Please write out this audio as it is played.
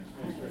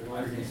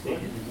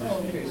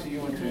Okay, so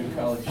you went to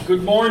college.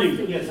 Good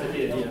morning. Yes, I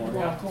did.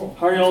 Yeah.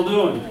 How are y'all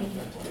doing?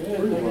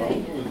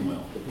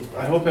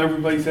 I hope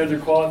everybody's had their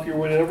coffee or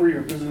whatever.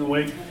 You're visiting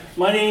awake.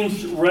 My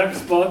name's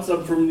Rex Butts.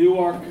 I'm from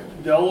Newark,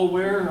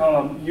 Delaware.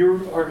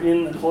 You are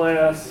in the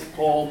class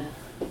called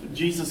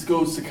Jesus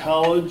Goes to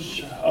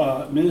College,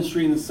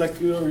 Ministry in the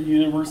Secular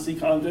University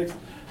Context.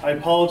 I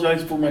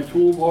apologize for my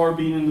toolbar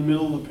being in the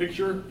middle of the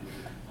picture.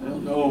 I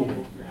don't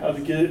know how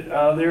to get it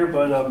out of there,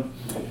 but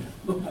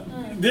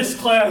this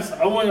class,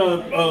 I want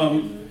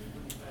to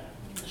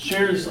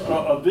shares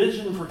a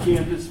vision for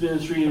campus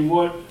ministry and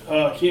what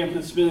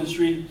campus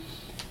ministry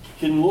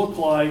can look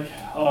like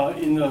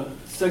in the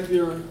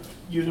secular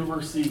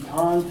university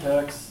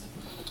context.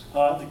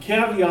 The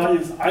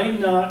caveat is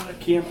I'm not a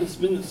campus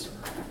minister.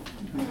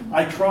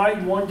 I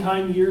tried one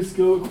time years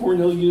ago at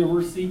Cornell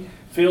University,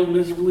 failed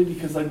miserably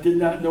because I did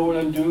not know what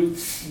I'm doing,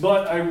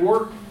 but I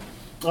work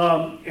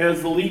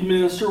as the lead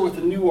minister with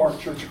the Newark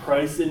Church of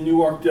Christ in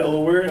Newark,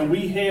 Delaware, and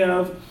we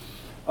have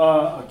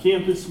a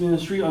campus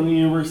ministry on the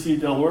University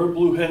of Delaware,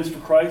 Blue Hens for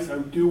Christ. I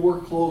do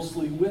work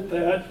closely with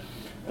that,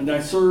 and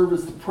I serve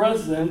as the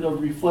president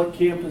of Reflect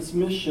Campus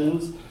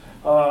Missions,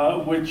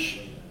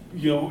 which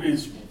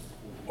is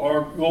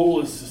our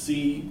goal is to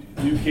see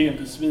new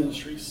campus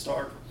ministries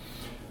start.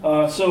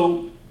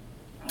 So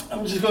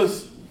I'm just going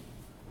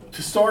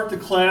to start the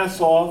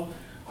class off.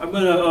 I'm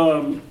going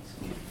to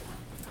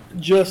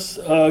just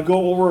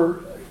go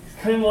over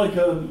kind of like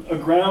a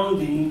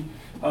grounding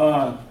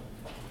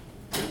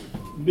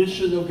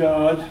mission of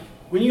God.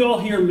 When you all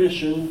hear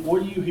mission,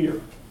 what do you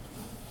hear?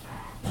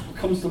 What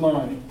comes to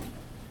mind?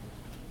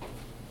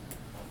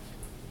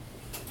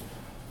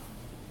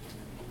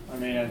 I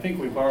mean, I think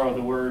we borrow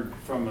the word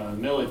from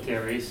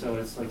military, so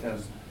it's like a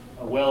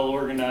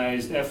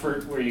well-organized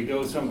effort where you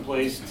go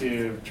someplace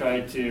to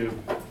try to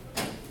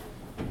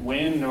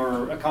win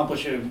or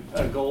accomplish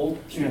a goal,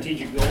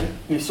 strategic goal.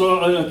 Okay,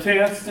 so a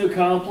task to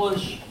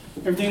accomplish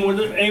everything.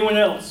 Anyone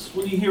else?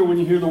 What do you hear when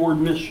you hear the word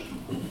mission?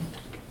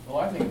 Well,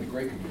 I think the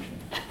Great Commission.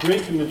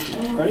 Great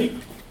Commission, right?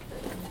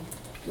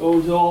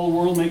 Go to all the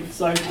world, make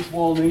disciples of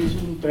all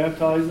nations,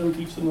 baptize them,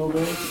 teach them to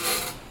obey.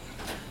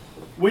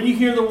 When you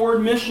hear the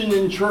word mission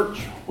in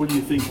church, what do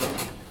you think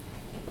of?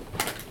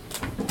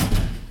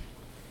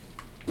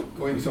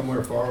 Going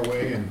somewhere far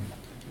away and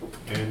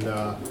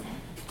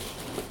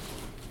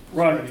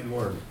Right. spreading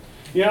word.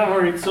 Yeah, all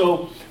right.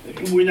 So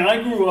when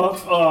I grew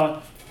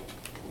up,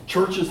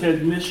 churches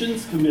had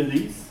missions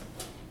committees.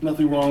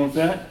 Nothing wrong with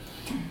that.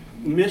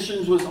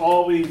 Missions was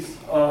always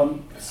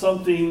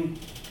something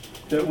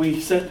that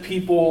we sent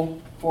people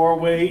far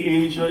away,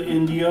 Asia,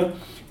 India. And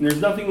there's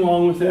nothing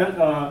wrong with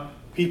that.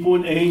 People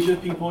in Asia,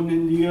 people in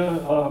India,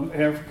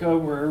 Africa,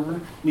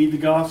 wherever, need the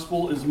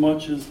gospel as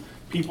much as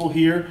people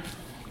here.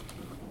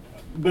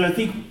 But I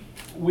think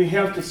we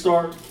have to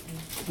start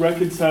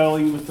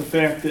reconciling with the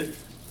fact that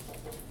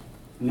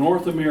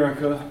North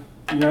America,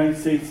 United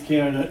States,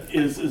 Canada,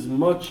 is as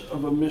much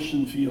of a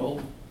mission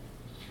field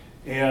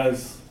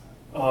as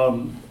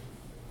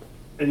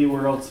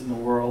anywhere else in the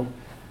world.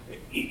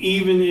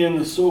 Even in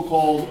the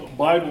so-called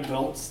Bible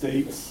Belt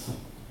states,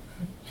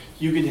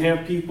 you can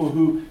have people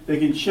who, they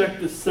can check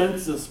the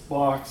census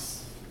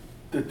box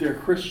that they're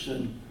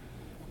Christian,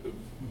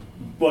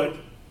 but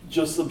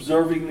just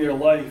observing their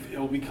life, it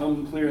will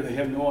become clear they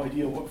have no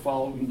idea what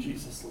following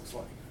Jesus looks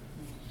like.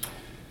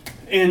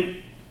 And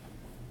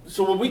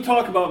so when we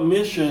talk about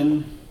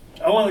mission,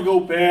 I want to go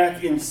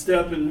back in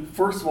step and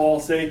first of all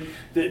say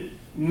that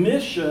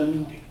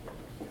mission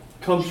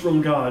comes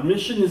from God.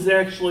 Mission is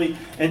actually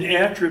an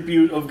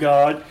attribute of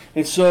God.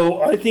 And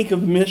so I think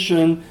of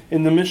mission,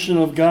 and the mission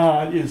of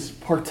God is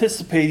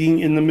participating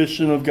in the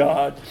mission of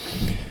God.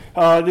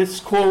 This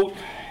quote,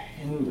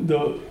 in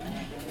the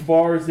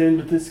bars in,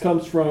 but this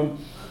comes from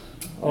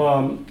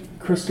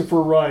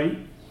Christopher Wright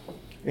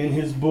in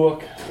his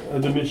book,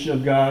 The Mission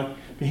of God.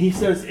 He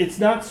says, it's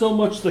not so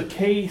much the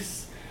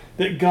case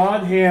that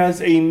God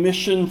has a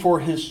mission for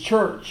his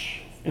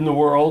church in the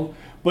world,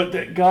 but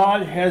that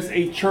God has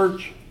a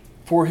church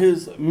for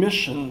his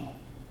mission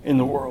in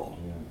the world.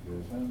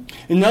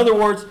 In other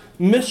words,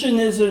 mission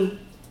isn't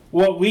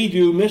what we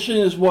do. Mission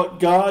is what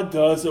God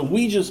does, and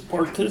we just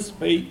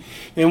participate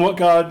in what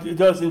God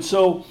does. And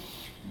so,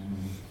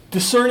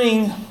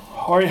 discerning,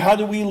 all right, how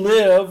do we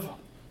live,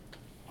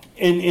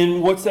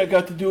 and what's that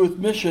got to do with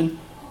mission?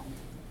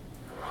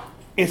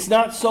 It's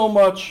not so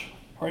much,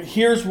 all right,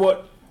 here's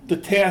what the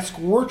task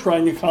we're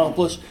trying to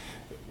accomplish,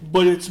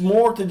 but it's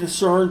more to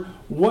discern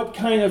what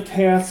kind of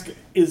task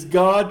is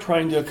God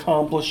trying to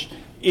accomplish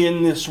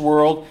in this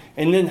world,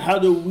 and then how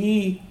do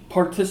we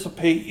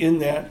participate in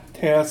that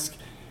task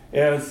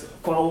as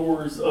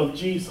followers of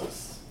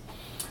Jesus.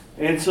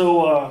 And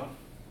so,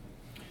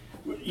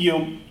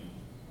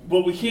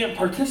 but we can't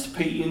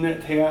participate in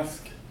that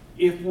task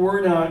if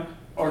we're not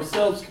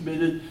ourselves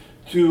committed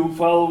to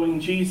following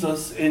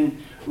Jesus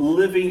and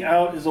living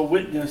out as a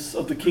witness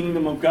of the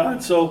kingdom of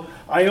God. So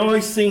I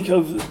always think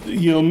of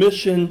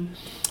mission,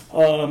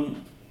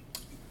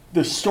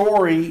 the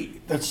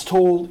story that's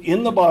told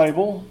in the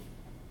Bible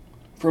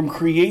from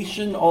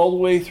creation all the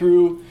way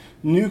through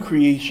new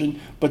creation,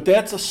 but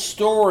that's a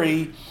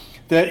story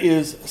that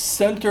is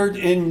centered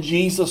in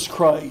Jesus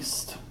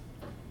Christ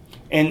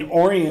and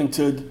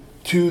oriented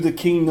to the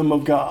kingdom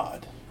of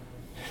God.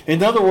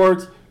 In other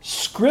words,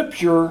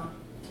 Scripture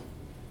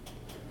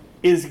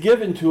is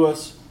given to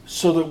us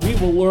so that we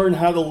will learn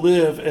how to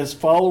live as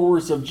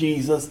followers of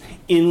Jesus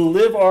and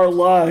live our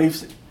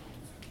lives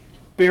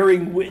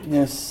bearing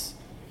witness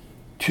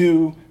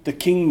to the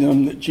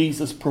kingdom that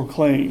Jesus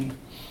proclaimed.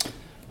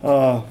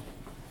 And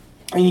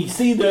you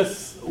see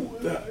this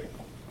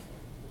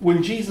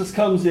when Jesus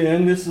comes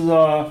in. This is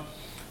the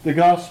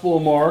Gospel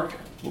of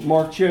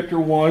Mark chapter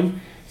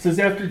 1. It says,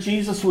 after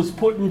Jesus was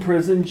put in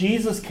prison,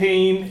 Jesus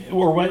came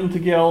or went into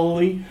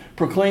Galilee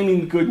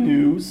proclaiming the good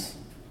news.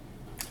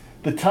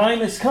 The time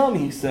has come,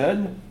 he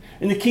said,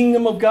 and the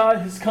kingdom of God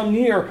has come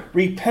near.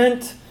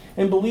 Repent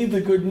and believe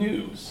the good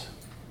news.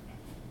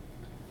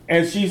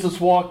 As Jesus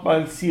walked by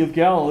the Sea of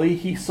Galilee,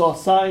 he saw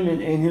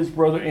Simon and his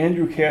brother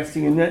Andrew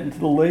casting a net into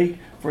the lake,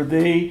 for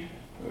they,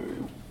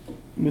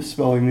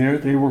 misspelling there,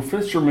 they were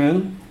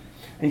fishermen.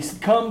 And he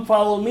said, come,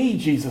 follow me,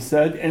 Jesus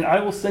said, and I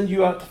will send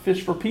you out to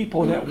fish for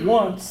people. And at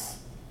once,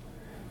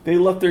 they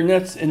left their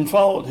nets and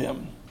followed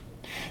him.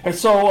 And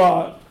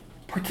so,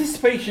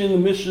 participation in the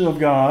mission of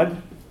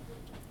God,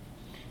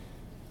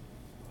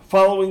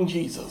 following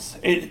Jesus.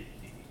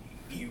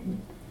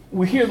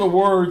 We hear the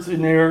words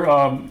in there,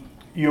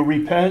 you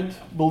repent,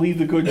 believe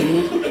the good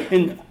news.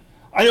 And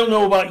I don't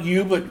know about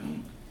you, but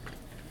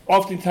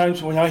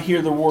oftentimes when I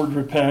hear the word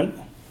repent,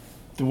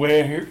 the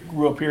way I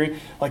grew up hearing,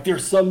 like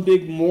there's some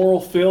big moral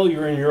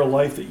failure in your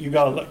life that you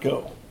got to let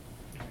go.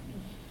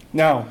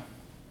 Now,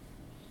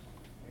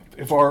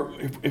 if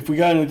we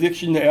got an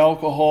addiction to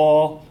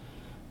alcohol,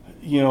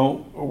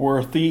 or we're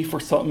a thief or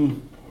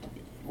something,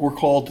 we're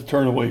called to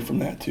turn away from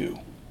that too.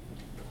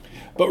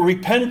 But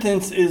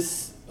repentance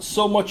is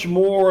so much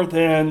more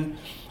than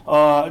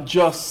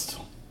just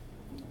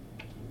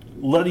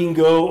letting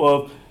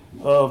go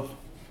of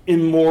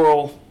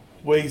immoral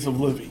ways of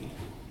living.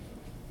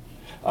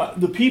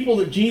 The people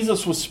that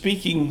Jesus was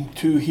speaking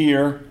to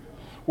here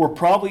were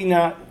probably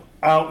not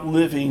out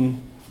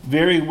living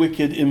very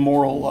wicked,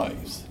 immoral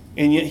lives.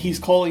 And yet he's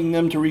calling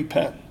them to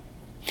repent.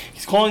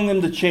 He's calling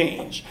them to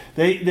change.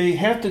 They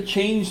have to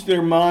change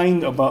their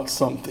mind about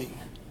something.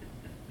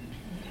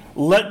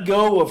 Let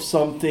go of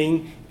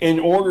something in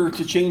order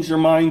to change their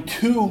mind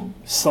to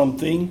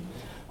something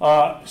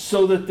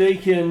so that they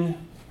can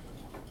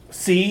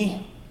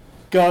see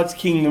God's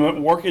kingdom at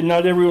work, and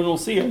not everyone will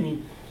see it. I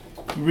mean,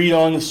 you read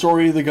on the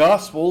story of the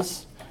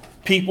Gospels,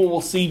 people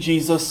will see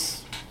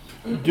Jesus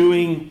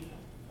doing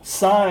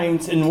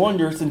signs and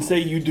wonders and say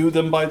you do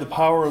them by the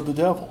power of the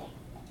devil,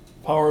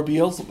 power of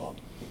Beelzebub.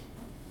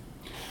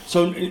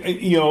 So,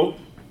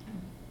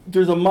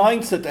 there's a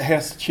mindset that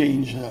has to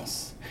change in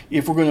us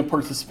if we're going to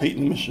participate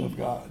in the mission of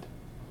God.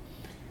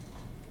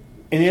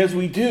 And as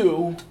we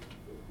do,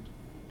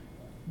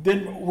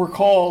 then we're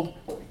called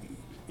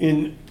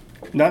in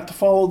not to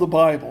follow the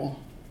Bible,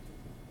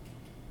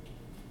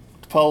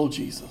 to follow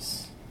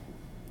Jesus.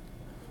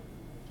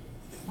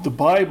 The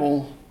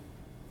Bible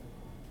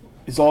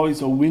is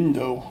always a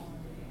window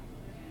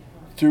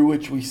through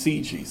which we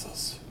see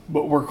Jesus.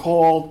 But we're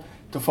called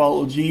to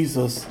follow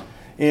Jesus.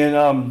 And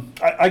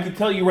I can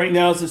tell you right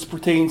now, as this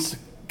pertains to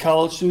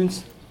college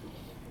students,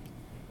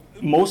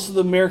 most of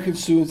the American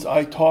students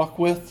I talk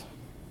with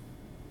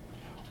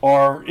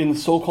are in the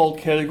so-called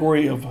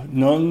category of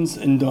nuns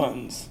and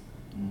duns.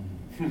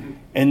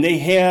 And they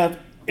have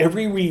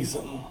every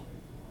reason.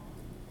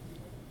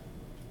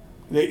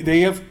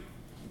 They have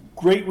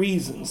great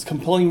reasons,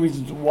 compelling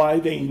reasons why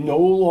they no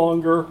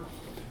longer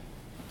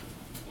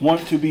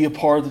want to be a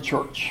part of the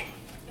church.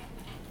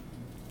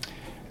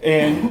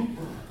 And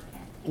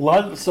a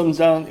lot of it sums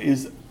down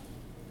is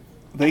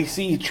they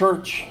see a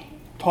church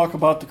talk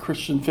about the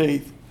Christian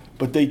faith,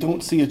 but they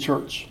don't see a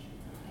church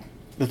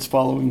that's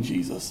following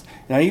Jesus.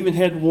 And I even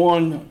had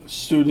one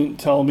student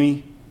tell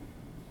me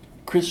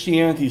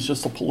Christianity is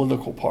just a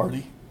political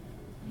party.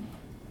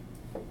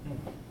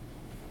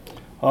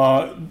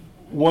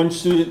 One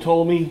student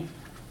told me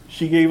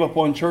she gave up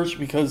on church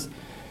because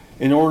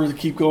in order to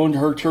keep going to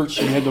her church,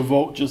 she had to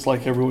vote just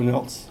like everyone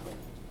else.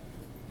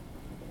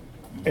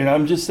 And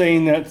I'm just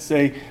saying that to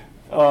say,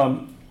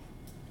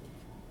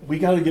 we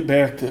got to get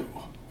back to,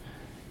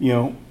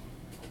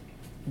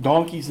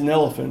 donkeys and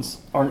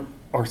elephants aren't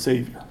our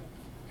Savior.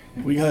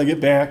 We got to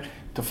get back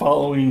to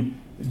following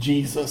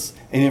Jesus.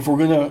 And if we're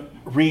going to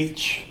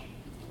reach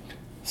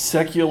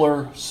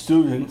secular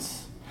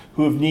students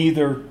who have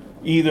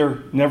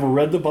either never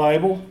read the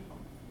Bible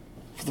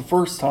for the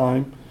first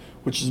time,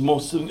 which is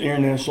most of the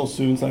international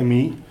students I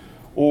meet,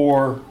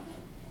 or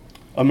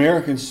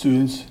American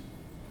students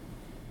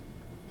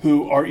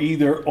who are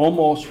either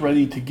almost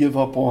ready to give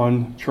up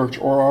on church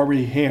or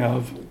already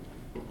have,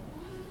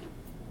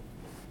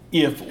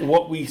 if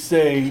what we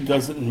say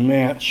doesn't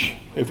match,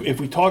 if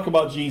we talk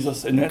about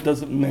Jesus and that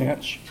doesn't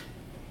match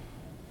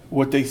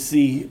what they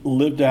see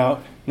lived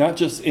out, not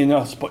just in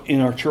us, but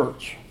in our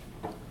church,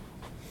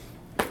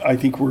 I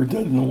think we're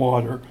dead in the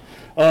water.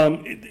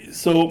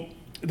 So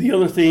the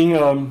other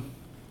thing,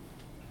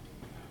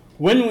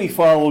 when we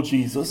follow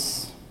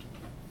Jesus,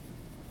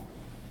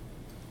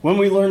 when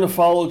we learn to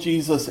follow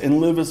Jesus and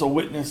live as a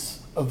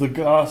witness of the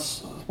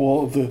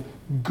gospel, of the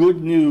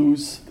good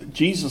news that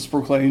Jesus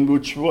proclaimed,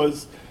 which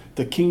was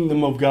the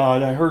kingdom of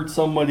God. I heard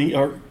somebody,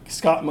 or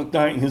Scott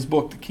McKnight in his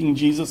book, The King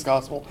Jesus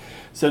Gospel,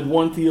 said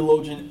one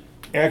theologian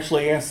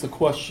actually asked the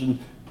question,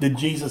 did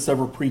Jesus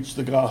ever preach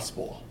the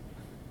gospel?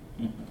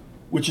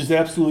 Which is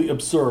absolutely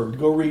absurd.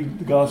 Go read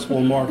the Gospel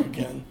of Mark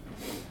again.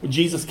 When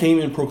Jesus came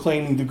in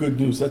proclaiming the good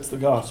news, that's the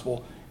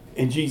gospel.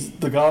 And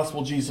the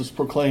gospel Jesus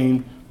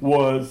proclaimed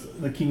was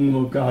the kingdom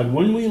of God.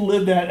 When we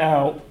live that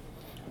out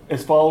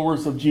as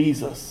followers of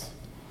Jesus,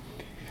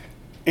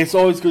 it's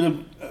always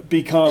going to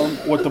become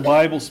what the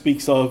Bible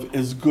speaks of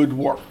as good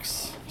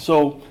works.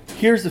 So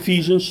here's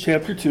Ephesians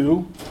chapter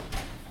 2.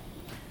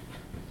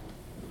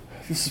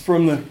 This is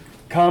from the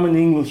Common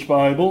English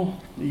Bible.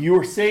 You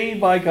are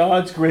saved by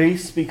God's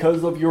grace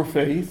because of your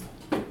faith.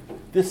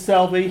 This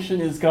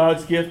salvation is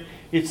God's gift.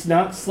 It's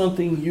not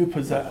something you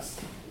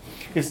possessed.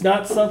 It's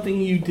not something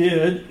you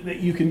did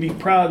that you can be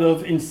proud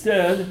of.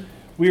 Instead,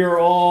 we are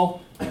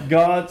all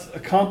God's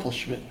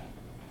accomplishment,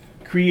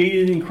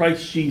 created in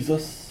Christ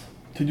Jesus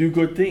to do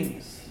good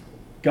things.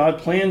 God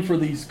planned for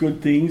these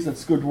good things,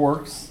 that's good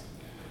works,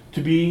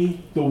 to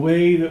be the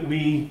way that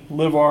we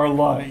live our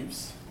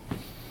lives.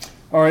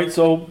 All right,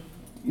 so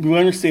we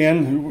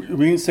understand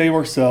we didn't save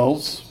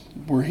ourselves.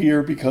 We're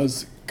here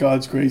because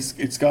God's grace.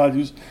 It's God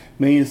who's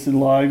made us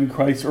alive in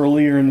Christ.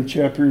 Earlier in the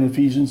chapter in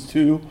Ephesians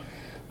 2,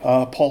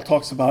 Paul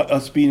talks about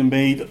us being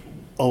made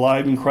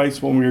alive in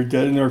Christ when we were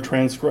dead in our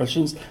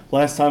transgressions.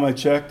 Last time I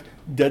checked,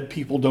 dead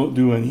people don't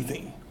do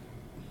anything.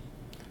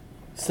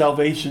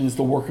 Salvation is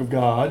the work of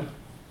God.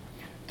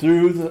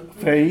 Through the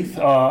faith,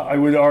 I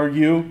would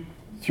argue,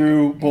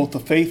 through both the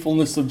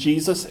faithfulness of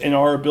Jesus and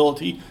our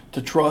ability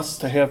to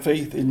trust, to have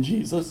faith in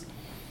Jesus.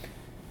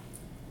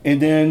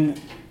 And then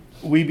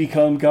we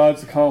become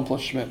God's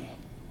accomplishment.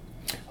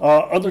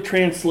 Other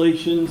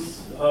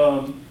translations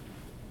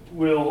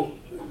will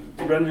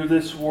render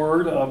this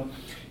word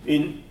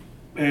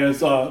as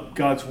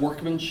God's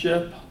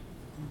workmanship.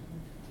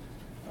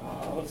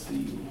 Let's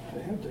see, I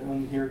have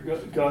down here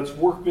God's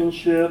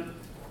workmanship.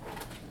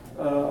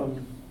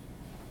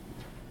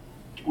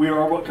 We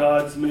are what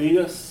God's made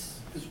us.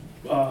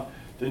 The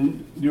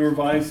New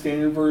Revised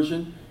Standard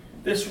Version.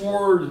 This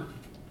word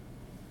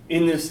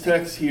in this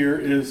text here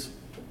is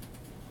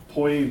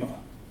poema.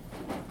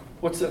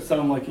 What's that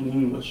sound like in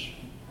English?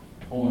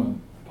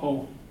 Poem.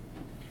 Poem.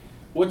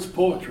 What's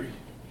poetry?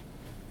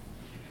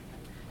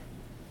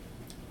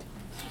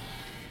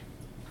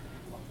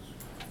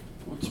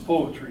 What's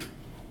poetry?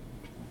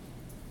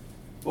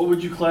 What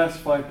would you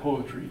classify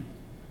poetry?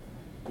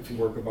 It's a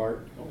work of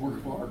art. A work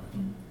of art.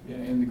 Yeah,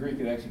 in the Greek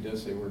it actually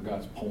does say we're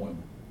God's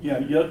poem.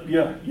 Yes,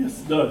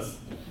 it does.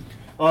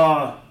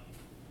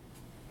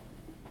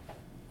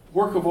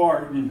 Work of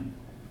art. And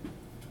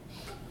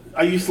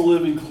I used to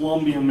live in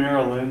Columbia,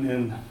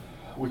 Maryland,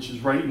 which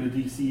is right in the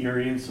D.C.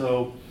 area, and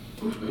so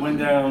went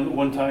down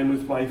one time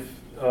with my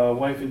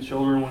wife and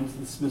children, went to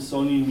the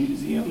Smithsonian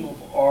Museum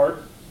of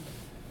Art.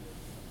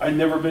 I'd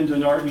never been to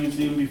an art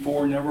museum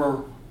before,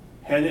 never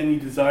had any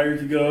desire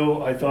to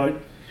go. I thought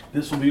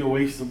this would be a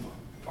waste of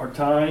our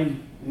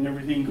time and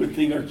everything. Good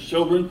thing our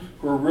children,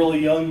 who are really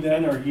young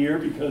then, are here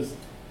because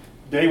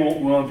they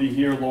won't want to be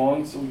here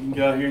long, so we can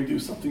get out here and do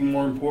something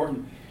more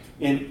important.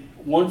 And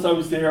once I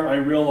was there, I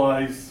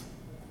realized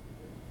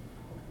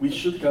we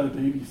should have got a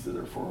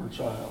babysitter for our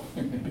child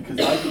because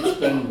I could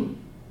spend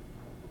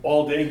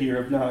all day here,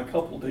 if not a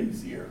couple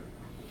days here.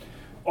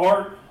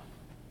 Art,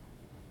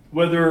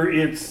 whether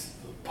it's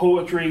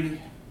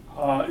poetry,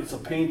 it's a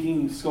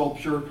painting,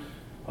 sculpture,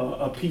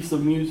 a piece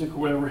of music, or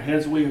whatever,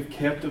 has a way of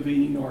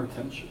captivating our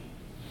attention.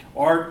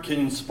 Art can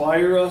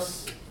inspire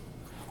us.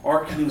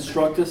 Art can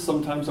instruct us.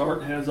 Sometimes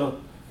art has a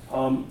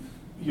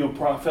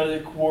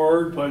prophetic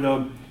word,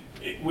 but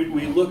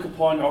we look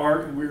upon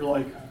art and we're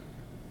like,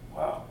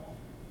 wow,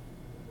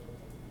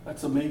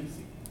 that's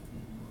amazing.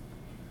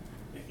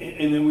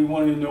 And then we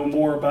want to know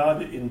more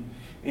about it.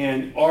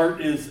 And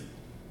art is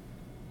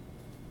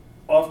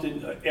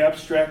often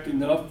abstract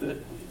enough that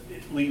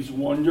it leaves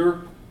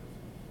wonder,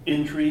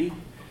 intrigue.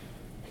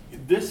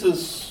 This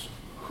is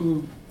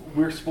who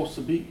we're supposed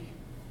to be.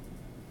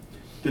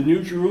 The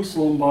New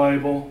Jerusalem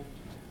Bible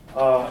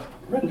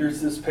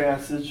renders this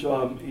passage,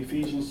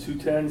 Ephesians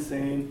 2:10,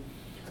 saying,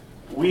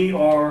 we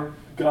are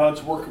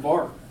God's work of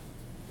art,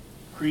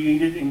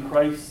 created in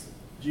Christ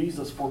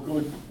Jesus for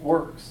good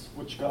works,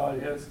 which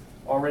God has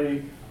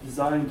already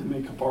designed to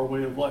make up our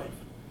way of life.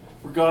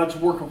 We're God's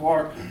work of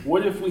art.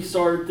 What if we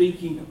started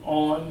thinking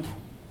on,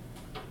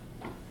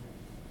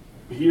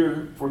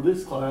 here for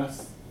this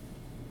class,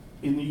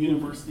 in the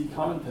university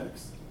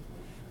context?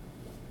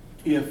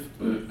 If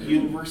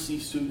university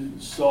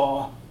students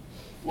saw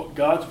what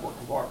God's work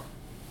of art,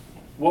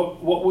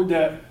 what would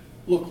that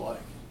look like?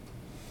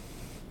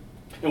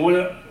 And what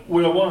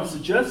I want to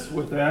suggest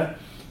with that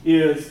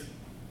is,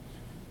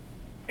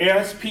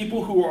 as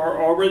people who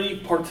are already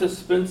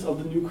participants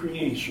of the new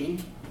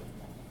creation,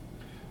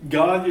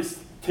 God is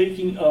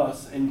taking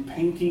us and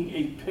painting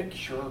a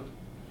picture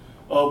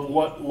of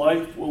what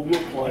life will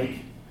look like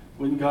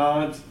when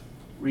God's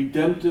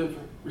redemptive,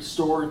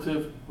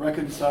 restorative,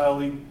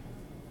 reconciling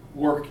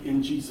work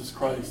in Jesus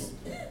Christ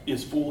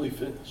is fully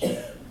finished.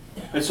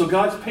 And so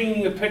God's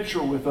painting a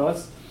picture with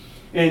us.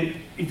 And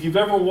if you've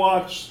ever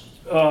watched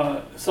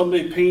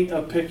somebody paint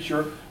a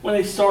picture, when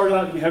they start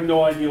out, you have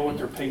no idea what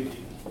they're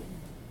painting.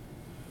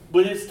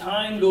 But as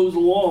time goes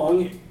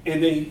along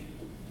and they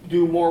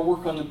do more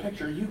work on the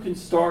picture, you can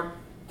start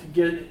to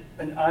get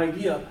an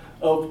idea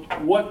of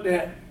what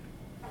that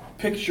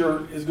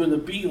picture is going to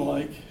be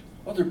like.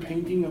 Oh, they're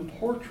painting a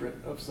portrait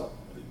of something.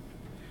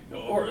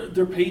 Or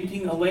they're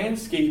painting a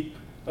landscape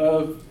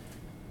of,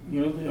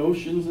 the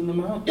oceans and the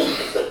mountains.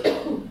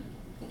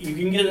 You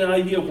can get an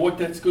idea of what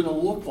that's going to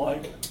look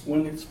like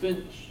when it's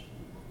finished.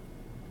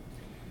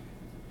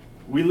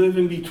 We live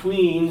in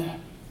between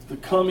the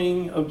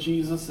coming of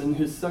Jesus and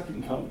his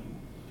second coming.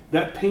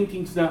 That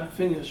painting's not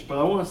finished, but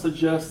I want to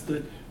suggest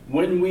that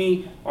when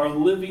we are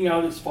living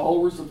out as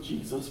followers of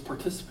Jesus,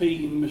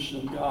 participating in the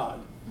mission of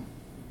God,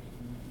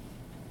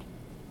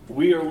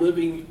 we are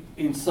living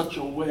in such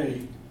a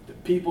way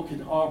that people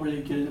can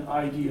already get an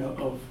idea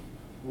of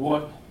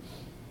what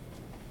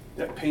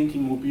that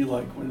painting will be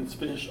like when it's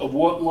finished, of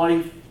what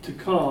life to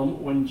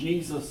come when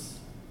Jesus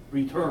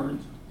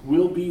returns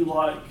will be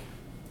like.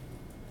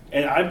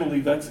 And I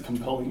believe that's a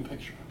compelling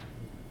picture.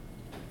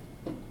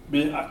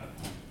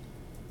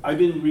 I've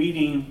been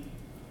reading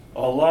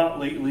a lot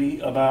lately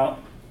about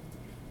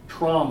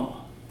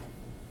trauma.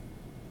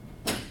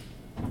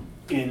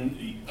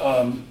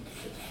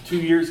 2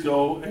 years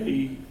ago,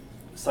 a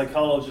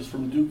psychologist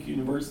from Duke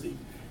University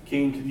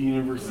came to the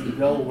University of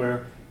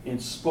Delaware and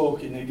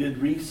spoke, and they did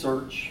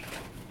research.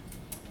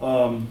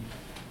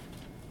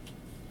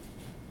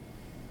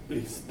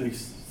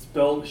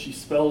 She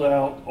spelled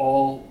out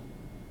all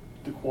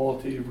the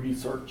qualitative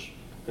research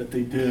that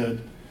they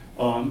did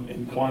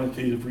and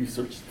quantitative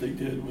research that they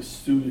did with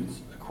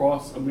students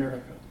across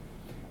America.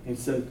 And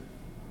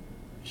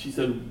she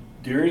said,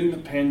 during the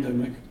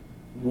pandemic,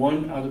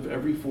 1 out of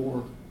every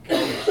 4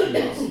 college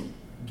students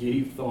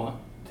gave thought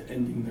to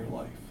ending their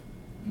life.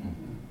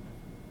 Mm-hmm.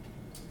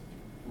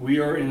 We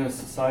are in a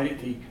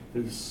society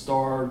that is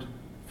starved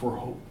for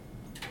hope.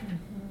 Mm-hmm.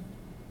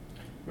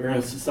 We're in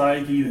a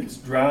society that's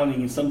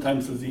drowning and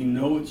sometimes doesn't even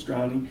know it's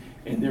drowning,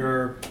 and there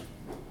are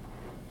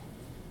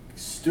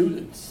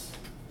students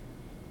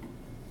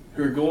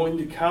who are going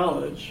to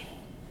college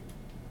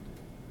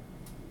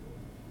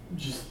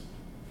just,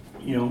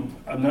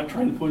 I'm not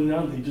trying to put it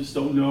down, they just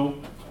don't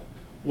know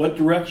what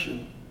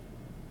direction.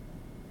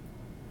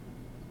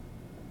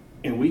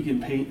 And we can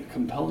paint a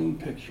compelling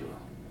picture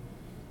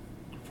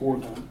for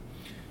them.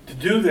 To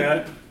do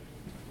that,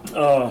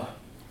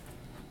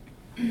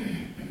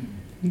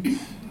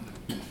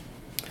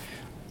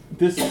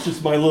 this is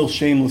just my little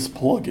shameless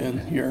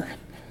plug-in here.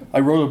 I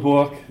wrote a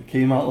book, it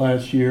came out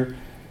last year,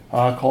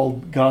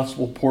 called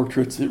Gospel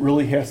Portraits. It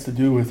really has to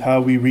do with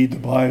how we read the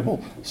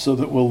Bible so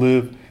that we'll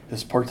live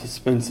as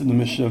participants in the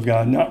mission of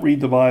God. Not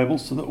read the Bible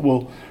so that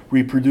we'll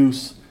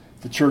reproduce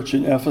the church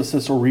in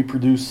Ephesus or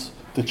reproduce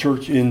the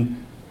church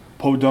in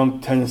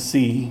Podunk,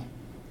 Tennessee,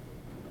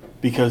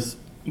 because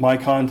my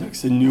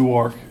context in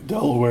Newark,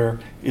 Delaware,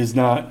 is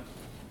not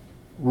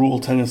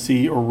rural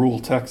Tennessee or rural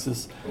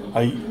Texas.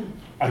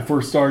 I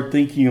first started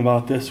thinking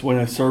about this when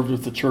I served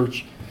with the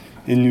church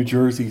in New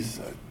Jersey.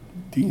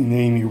 Dean and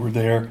Amy were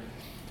there.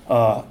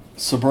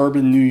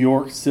 Suburban New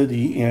York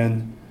City,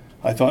 and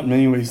I thought in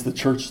many ways the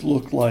church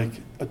looked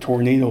like a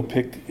tornado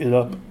picked it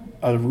up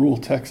out of rural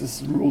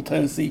Texas, rural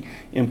Tennessee,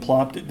 and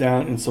plopped it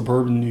down in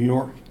suburban New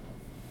York.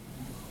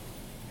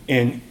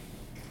 And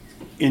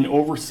in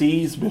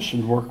overseas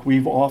mission work,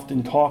 we've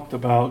often talked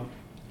about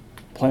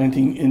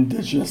planting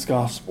indigenous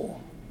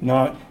gospel,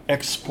 not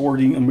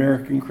exporting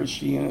American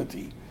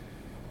Christianity.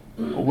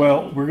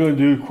 Well, we're going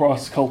to do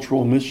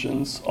cross-cultural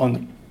missions on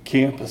the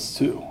campus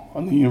too,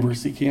 on the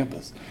university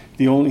campus.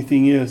 The only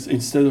thing is,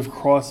 instead of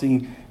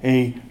crossing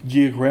a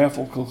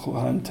geographical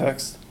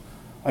context,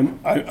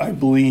 I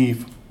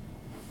believe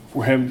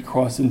we're having to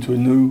cross into a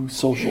new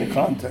social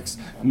context.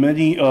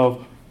 Many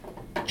of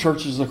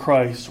churches of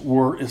Christ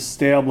were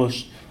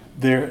established,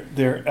 their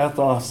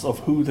ethos of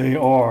who they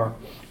are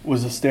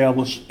was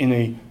established in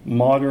a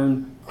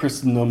modern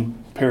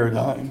Christendom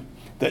paradigm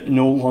that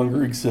no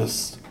longer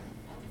exists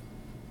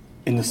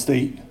in the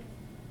state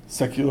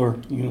secular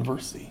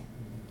university.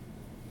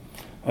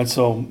 And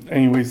so,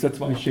 anyways, that's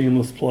my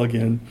shameless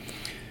plug-in.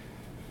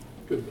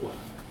 Good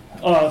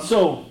plug.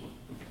 So,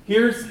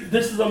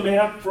 this is a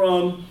map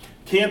from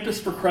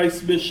Campus for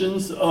Christ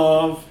Missions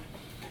of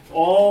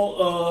all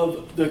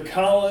of the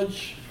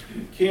college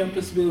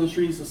campus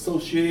ministries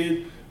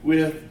associated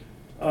with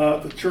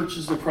the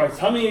churches of Christ.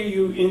 How many of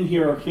you in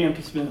here are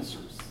campus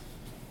ministers?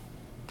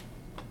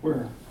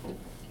 Where?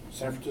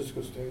 San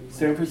Francisco State.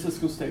 San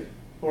Francisco State.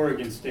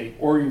 Oregon State.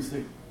 Oregon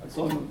State. That's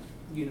all I know.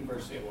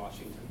 University of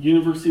Washington.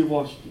 University of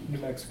Washington. New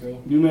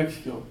Mexico. New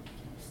Mexico.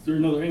 there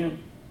another hand?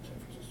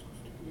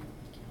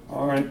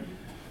 All right.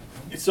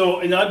 So,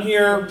 and I'm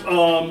here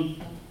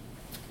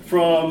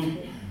from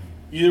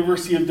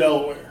University of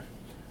Delaware.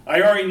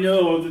 I already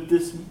know that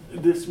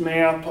this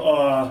map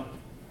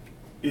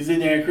is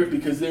inaccurate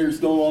because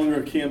there's no longer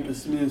a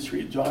campus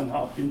ministry at Johns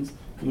Hopkins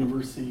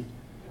University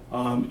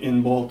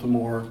in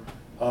Baltimore.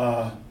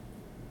 And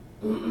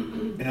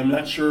I'm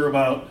not sure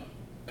about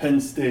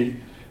Penn State.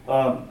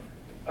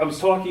 I was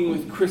talking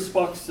with Chris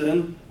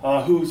Buxton,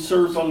 who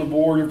serves on the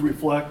board of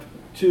Reflect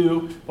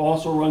 2, but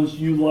also runs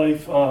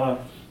ULife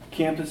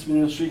Campus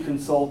Ministry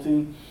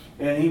Consulting.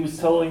 And he was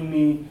telling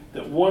me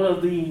that one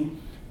of the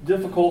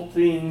difficult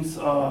things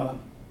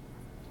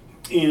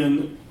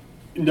in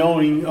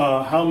knowing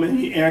how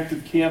many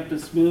active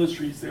campus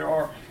ministries there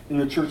are in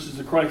the Churches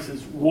of Christ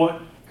is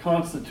what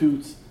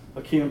constitutes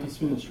a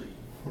campus ministry.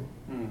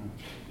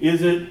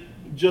 Is it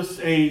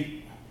just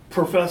a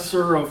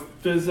professor of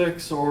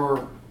physics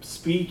or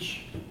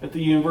speech at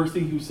the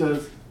university who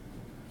says,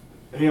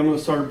 hey, I'm going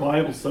to start a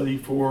Bible study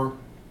for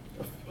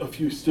a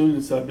few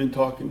students I've been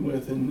talking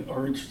with and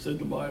are interested in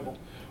the Bible?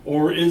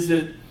 Or is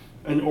it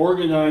an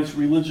organized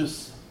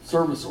religious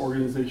service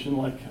organization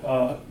like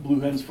Blue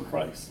Hens for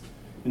Christ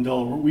in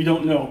Delaware? We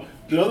don't know.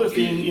 The other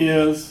thing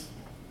is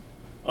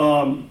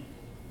our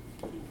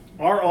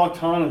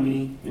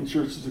autonomy in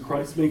Churches of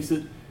Christ makes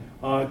it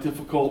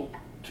difficult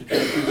to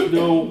track. There's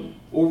no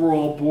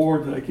overall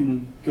board that I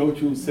can go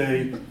to and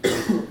say,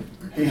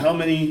 hey, how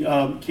many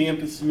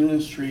campus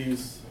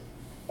ministries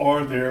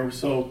are there?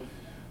 So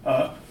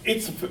I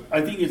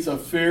think it's a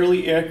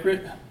fairly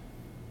accurate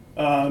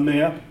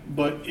map,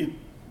 but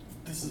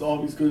this is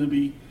always going to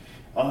be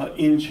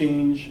in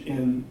change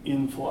and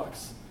in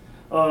flux.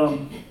 So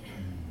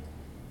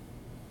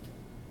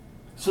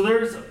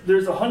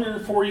there's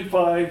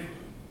 145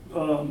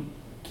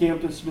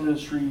 campus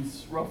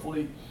ministries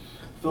roughly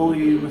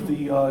affiliated with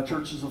the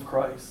Churches of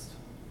Christ.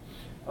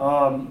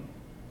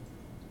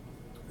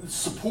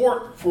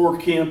 Support for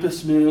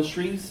campus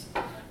ministries.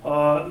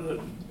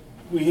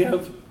 We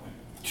have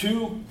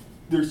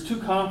there's two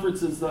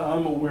conferences that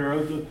I'm aware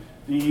of.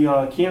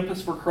 The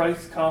Campus for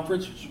Christ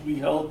conference, which will be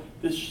held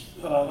this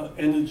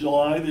end of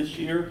July this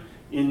year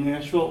in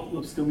Nashville,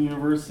 Lipscomb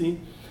University.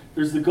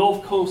 There's the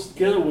Gulf Coast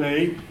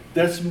Getaway.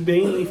 That's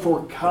mainly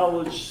for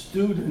college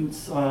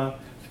students to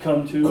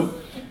come to.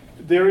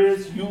 There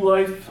is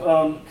ULife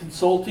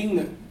Consulting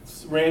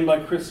that's ran by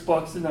Chris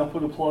Buxton. I'll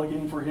put a plug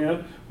in for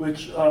him,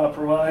 which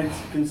provides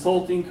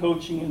consulting,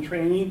 coaching, and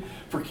training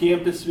for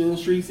campus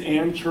ministries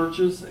and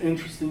churches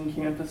interested in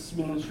campus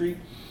ministry.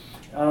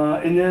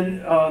 And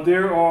then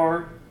there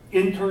are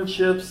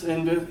internships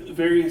and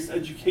various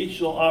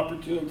educational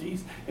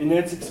opportunities, and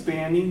that's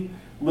expanding.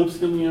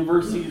 Lipscomb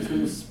University is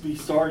going to be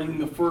starting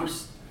the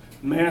first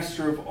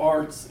Master of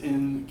Arts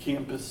in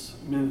campus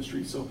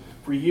ministry. So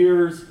for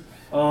years,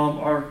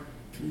 our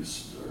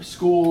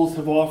schools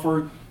have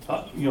offered,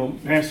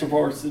 Master of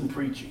Arts in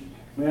preaching,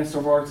 Master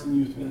of Arts in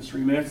youth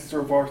ministry, Master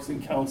of Arts in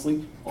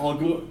counseling, all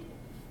good.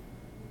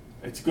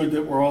 It's good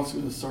that we're also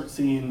going to start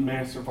seeing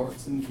Master of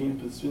Arts in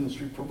campus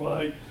ministry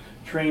provide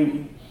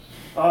training.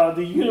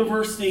 The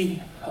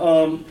university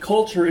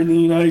culture in the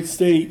United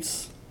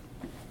States,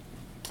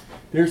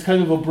 there's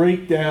kind of a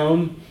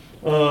breakdown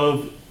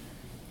of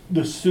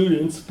the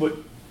students, but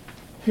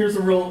here's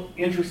a real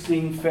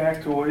interesting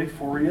factoid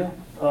for you.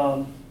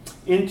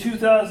 In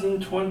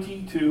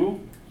 2022,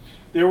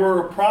 there were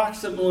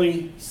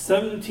approximately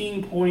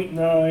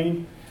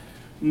 17.9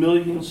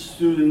 million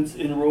students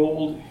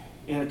enrolled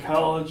in a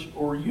college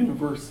or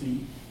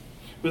university,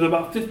 with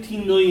about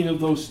 15 million of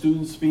those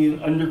students being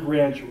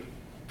undergraduate.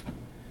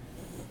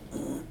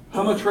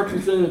 How much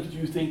representation do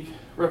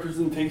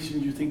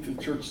you think the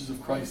Churches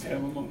of Christ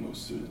have among those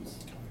students?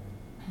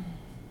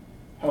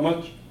 How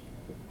much?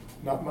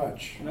 Not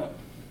much. No.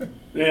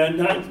 Yeah,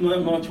 not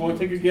much. Want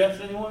to take a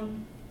guess,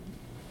 anyone?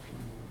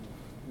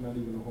 Not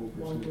even a whole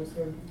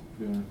percent.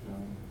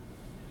 300,000.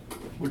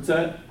 What's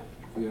that?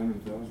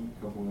 300,000,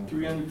 couple of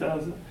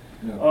 300,000?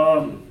 No.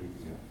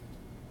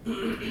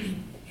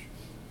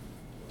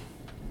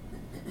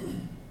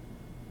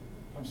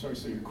 I'm sorry,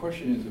 so your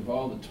question is, of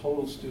all the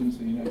total students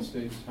in the United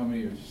States, how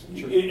many are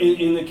church?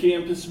 In the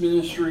campus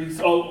ministries.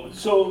 Oh,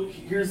 so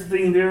here's the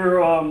thing.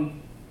 There, I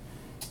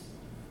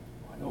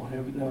don't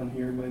have it down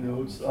here in my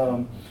notes.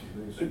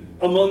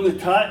 Among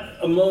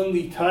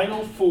the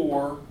Title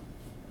IV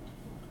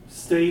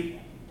state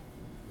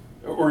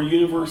or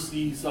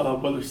universities,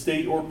 whether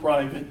state or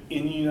private,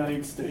 in the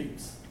United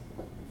States,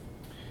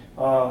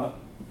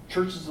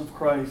 Churches of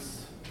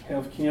Christ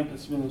have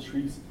campus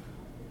ministries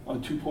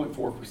on 2.4%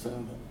 of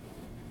them.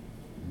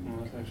 Well,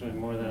 that's actually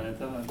more than I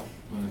thought.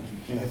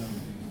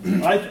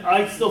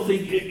 I still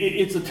think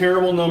it's a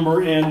terrible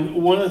number, and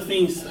one of the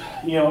things,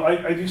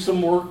 I do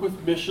some work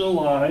with Mission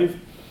Alive.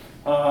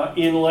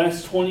 In the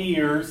last 20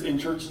 years in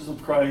Churches of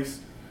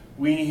Christ,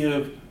 we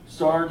have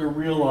started to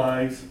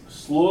realize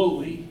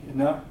slowly, and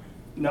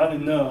not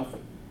enough,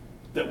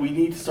 that we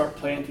need to start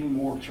planting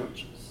more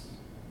churches.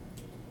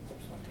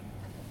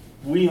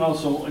 we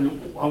also,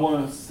 and I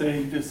want to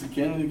say this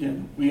again and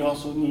again, we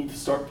also need to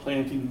start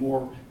planting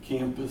more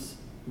campus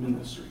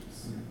ministries.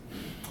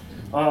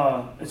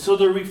 And so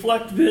the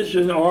Reflect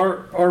vision,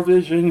 our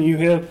vision, you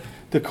have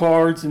the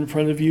cards in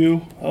front of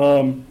you,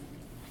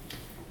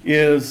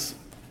 is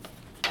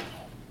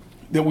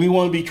that we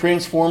want to be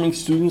transforming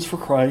students for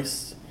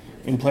Christ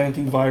and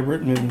planting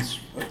vibrant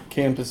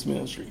campus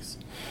ministries.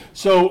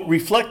 So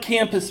Reflect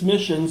Campus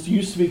Missions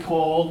used to be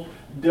called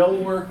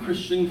Delaware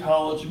Christian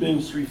College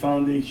Ministry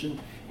Foundation,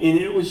 and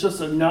it was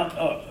just a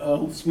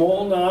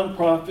small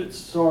nonprofit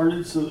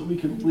started so that we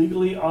could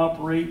legally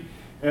operate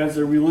as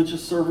a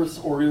religious service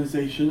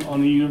organization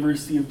on the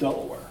University of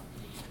Delaware.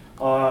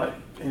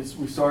 As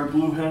we started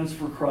Blue Hens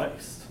for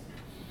Christ.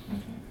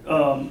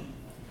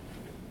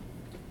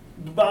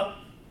 About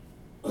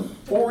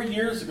 4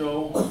 years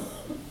ago,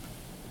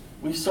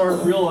 we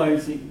started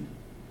realizing,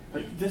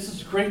 like, this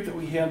is great that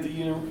we have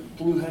the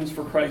Blue Hens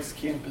for Christ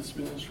campus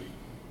ministry,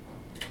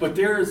 but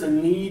there is a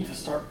need to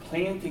start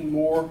planting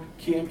more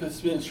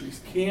campus ministries.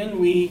 Can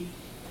we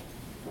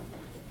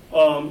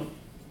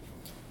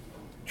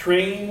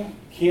train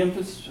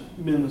campus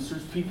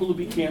ministers, people to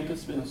be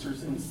campus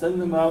ministers, and send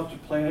them out to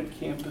plant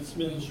campus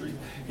ministry?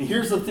 And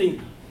here's the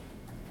thing.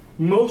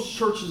 Most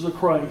churches of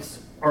Christ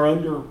are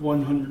under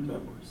 100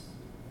 members.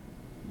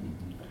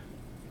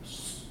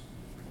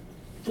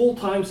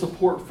 Full-time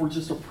support for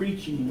just a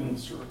preaching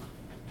minister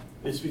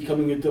is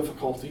becoming a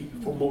difficulty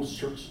for most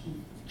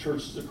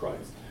churches of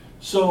Christ.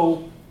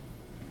 So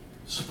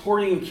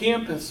supporting a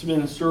campus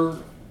minister,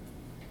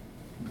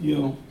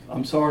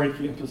 I'm sorry,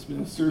 campus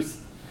ministers,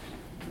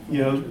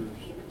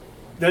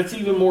 that's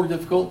even more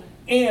difficult.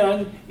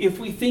 And if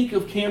we think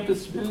of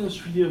campus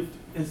ministry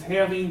as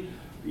having,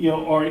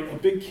 a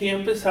big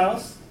campus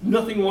house,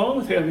 nothing wrong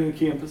with having a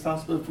campus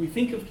house, but if we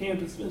think of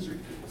campus ministry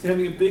as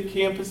having a big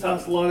campus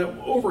house, a lot of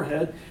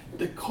overhead,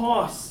 the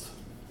cost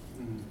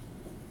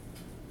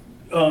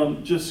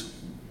just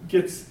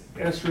gets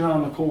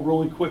astronomical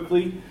really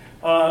quickly.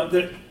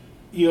 That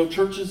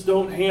churches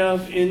don't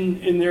have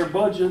in their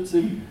budgets,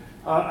 and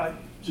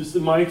just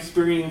in my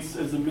experience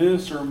as a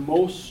minister,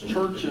 most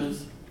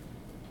churches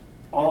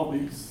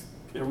always,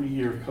 every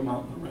year, come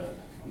out in the red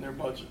on their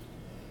budget.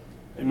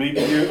 And maybe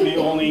the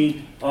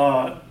only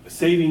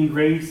saving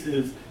grace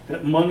is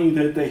that money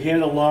that they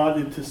had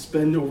allotted to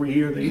spend over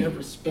here, they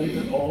never spent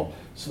it all,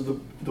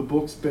 so the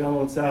books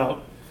balance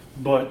out.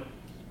 But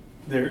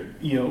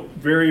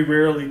very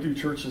rarely do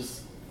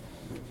churches,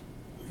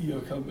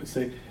 come and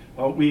say,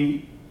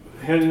 we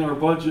had in our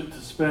budget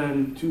to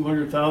spend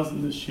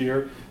 $200,000 this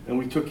year, and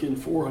we took in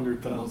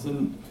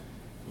 $400,000.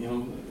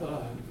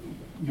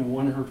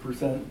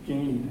 100%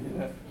 gain in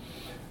that.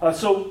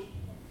 So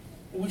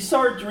we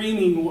started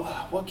dreaming,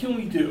 what can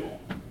we do?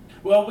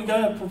 Well, we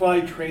got to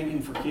provide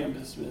training for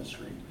campus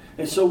ministry.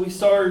 And so we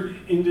started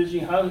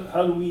envisioning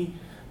how do we,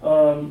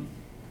 bring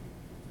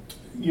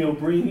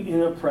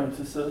in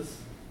apprentices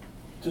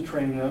to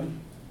train them.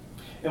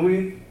 And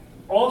we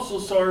also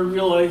started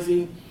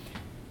realizing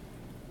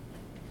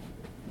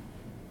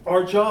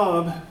our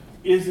job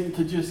isn't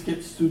to just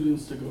get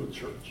students to go to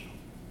church.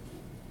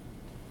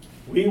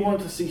 We want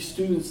to see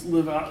students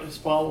live out as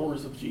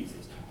followers of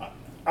Jesus.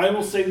 I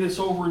will say this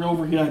over and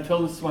over again. I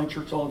tell this to my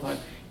church all the time.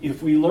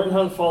 If we learn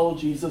how to follow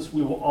Jesus,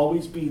 we will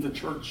always be the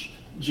church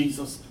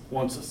Jesus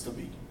wants us to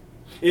be.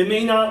 It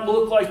may not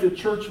look like the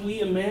church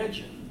we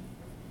imagine,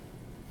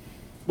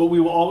 but we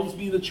will always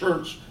be the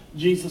church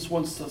Jesus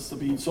wants us to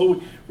be. So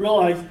we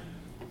realize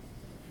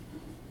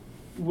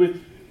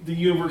with the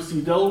University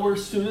of Delaware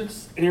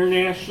students,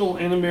 international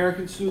and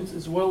American students,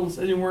 as well as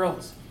anywhere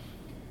else,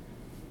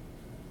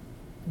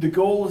 the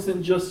goal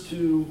isn't just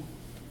to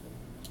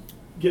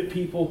get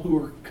people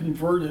who are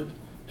converted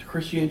to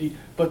Christianity,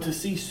 but to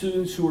see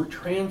students who are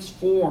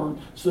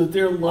transformed so that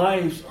their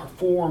lives are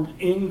formed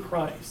in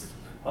Christ.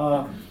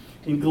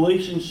 In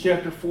Galatians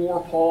chapter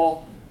 4,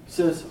 Paul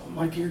says,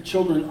 my dear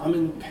children, I'm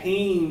in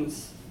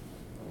pains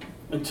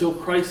until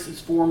Christ is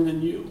formed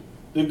in you.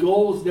 The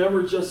goal is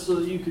never just so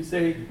that you can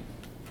say,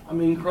 I'm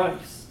in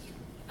Christ.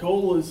 The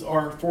goal is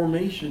our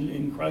formation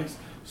in Christ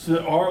so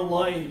that our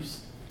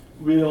lives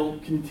will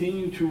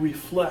continue to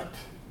reflect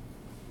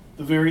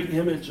the very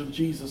image of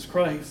Jesus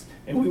Christ.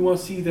 And we want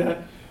to see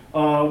that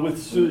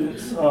with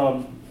students.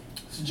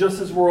 So just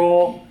as we're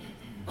all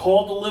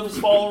called to live as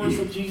followers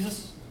of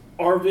Jesus,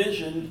 our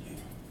vision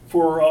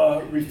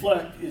for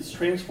Reflect is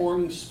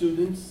transforming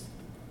students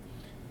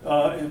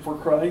and for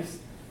Christ,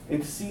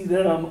 and to see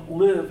them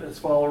live as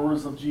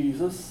followers of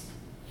Jesus,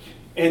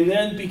 and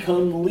then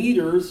become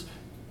leaders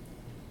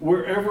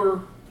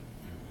wherever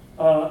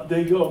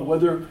they go,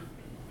 whether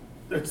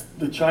it's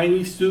the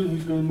Chinese student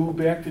who's going to move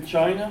back to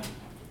China,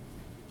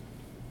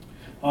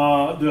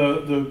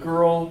 the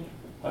girl,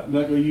 I'm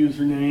not going to use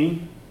her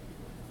name,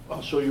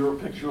 I'll show you her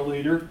picture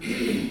later,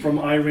 from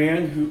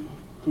Iran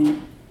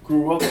who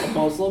grew up a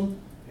Muslim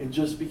and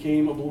just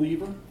became a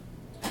believer,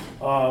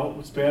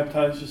 was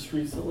baptized just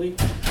recently,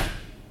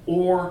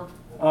 or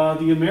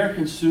the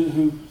American student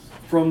who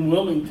from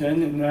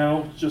Wilmington and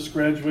now just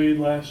graduated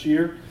last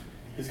year,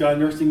 has got a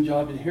nursing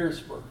job in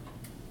Harrisburg.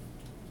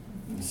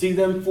 see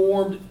them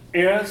formed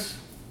as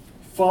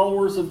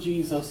followers of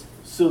Jesus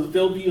so that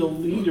they'll be a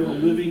leader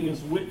living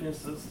as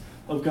witnesses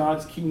of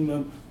God's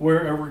kingdom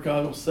wherever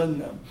God will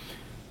send them.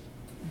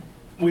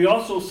 We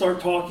also start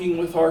talking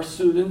with our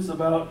students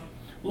about,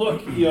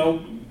 look,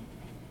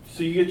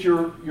 so you get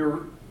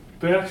your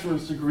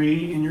bachelor's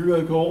degree and you're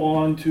going to go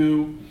on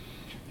to,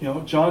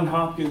 Johns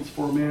Hopkins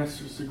for a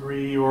master's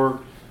degree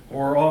or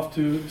off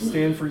to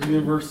Stanford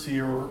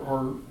University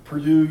or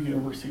Purdue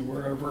University,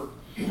 wherever.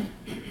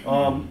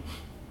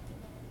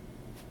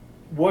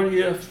 What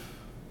if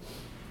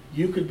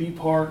you could be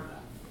part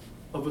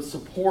of a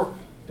support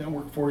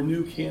network for a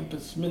new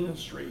campus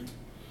ministry?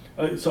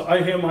 So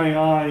I have my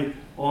eye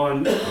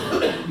on,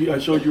 I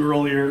showed you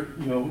earlier,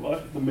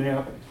 the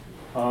map.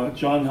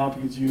 Johns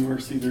Hopkins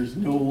University, there's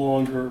no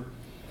longer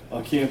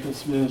a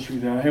campus ministry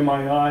there. I have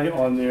my eye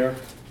on there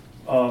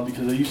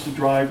because I used to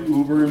drive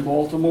Uber in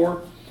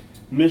Baltimore.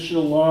 Mission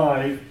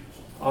Alive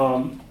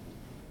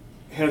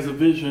has a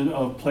vision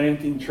of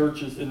planting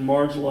churches in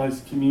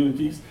marginalized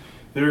communities.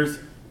 There's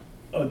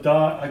a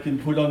dot I can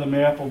put on the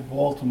map of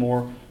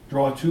Baltimore,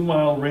 draw a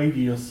 2-mile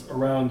radius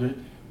around it,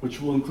 which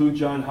will include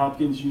Johns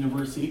Hopkins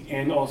University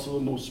and also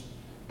the most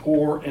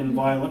poor and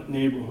violent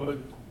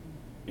neighborhood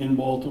in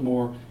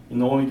Baltimore.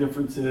 And the only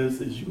difference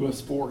is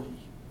US 40.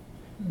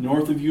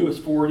 North of US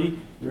 40,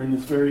 you're in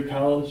this very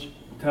college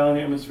town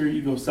atmosphere.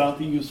 You go south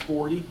of US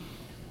 40,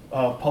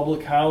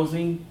 public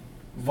housing,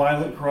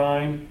 violent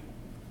crime,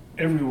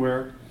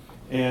 everywhere.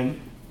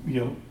 And,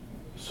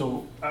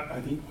 so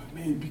I think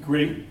it'd be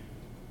great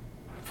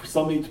for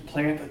somebody to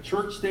plant a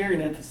church there,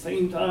 and at the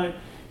same time,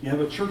 you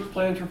have a church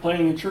planter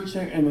planting a church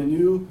there and a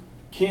new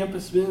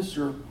campus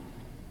minister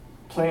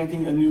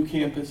planting a new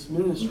campus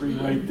ministry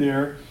right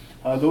there.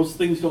 Those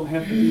things don't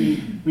have to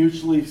be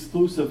mutually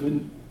exclusive.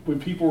 And when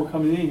people were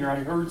coming in here, I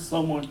heard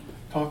someone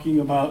talking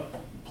about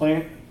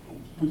planting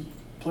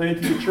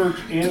a church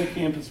and a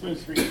campus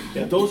ministry.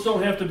 Yeah, those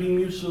don't have to be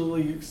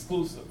mutually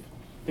exclusive.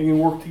 They can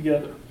work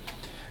together.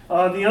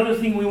 The other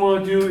thing we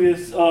want to do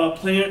is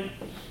plant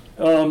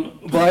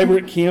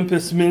vibrant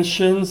campus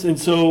missions. And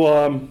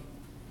so,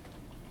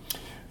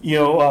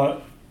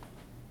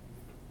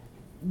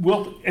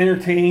 we'll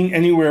entertain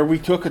anywhere. We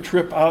took a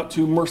trip out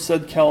to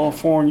Merced,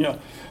 California.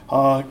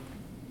 The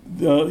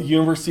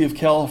University of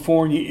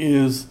California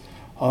is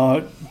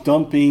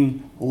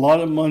dumping a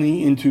lot of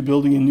money into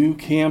building a new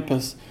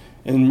campus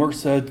in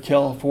Merced,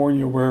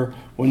 California, where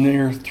when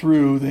they're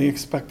through, they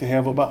expect to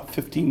have about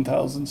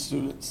 15,000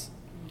 students.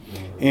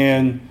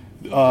 And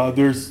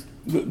there's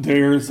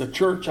a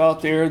church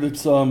out there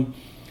that's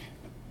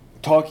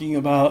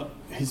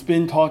has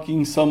been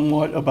talking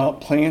somewhat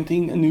about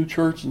planting a new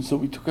church, and so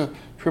we took a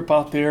trip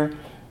out there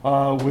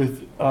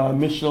with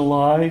Mission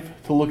Alive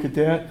to look at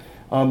that.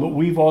 But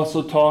we've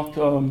also talked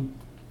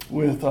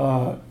with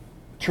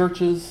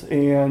churches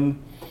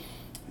and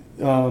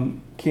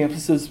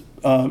campuses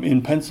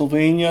in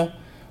Pennsylvania,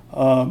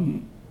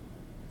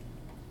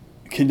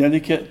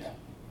 Connecticut,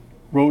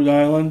 Rhode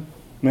Island,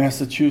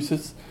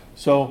 Massachusetts.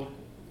 So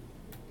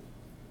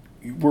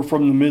we're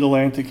from the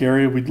Mid-Atlantic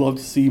area. We'd love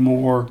to see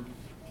more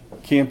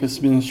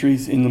campus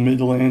ministries in the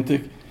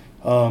Mid-Atlantic,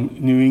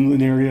 New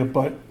England area,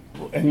 but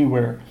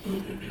anywhere.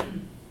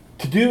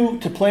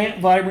 To plant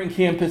vibrant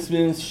campus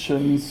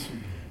missions,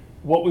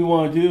 what we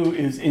want to do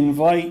is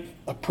invite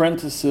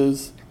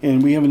apprentices,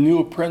 and we have a new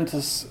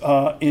apprentice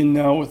in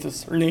now with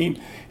us. Her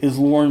name is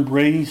Lauren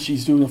Brady.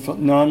 She's doing a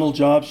phenomenal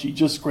job. She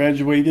just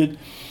graduated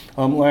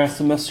last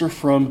semester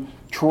from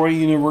Troy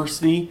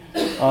University.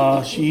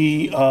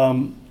 She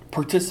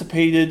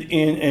participated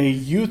in a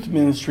youth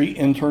ministry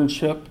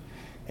internship,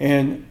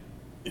 and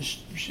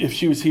if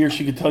she was here,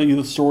 she could tell you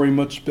the story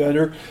much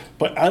better.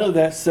 But out of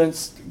that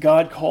sense,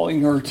 God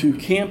calling her to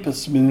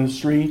campus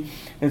ministry,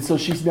 and so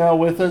she's now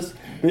with us.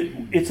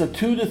 It's a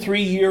 2 to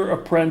 3 year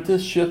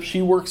apprenticeship.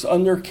 She works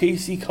under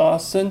Casey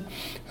Costin,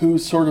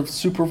 who's sort of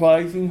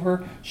supervising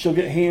her. She'll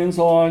get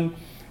hands-on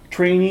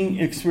training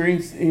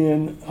experience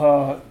in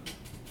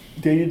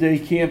day-to-day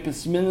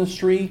campus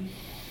ministry.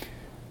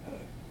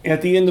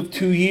 At the end of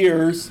 2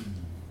 years,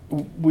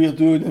 we'll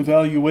do an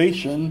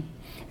evaluation.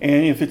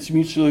 And if it's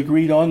mutually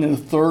agreed on, then the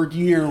third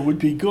year would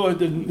be good,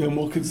 then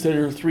we'll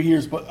consider 3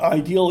 years. But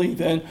ideally,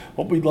 then,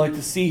 what we'd like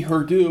to see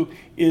her do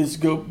is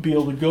be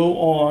able to go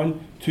on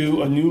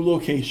to a new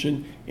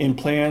location and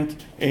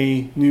plant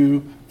a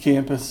new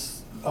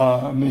campus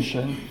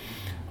mission.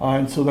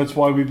 And so that's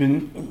why we've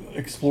been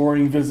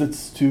exploring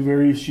visits to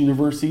various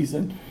universities.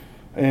 And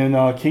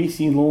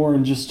Casey and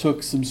Lauren just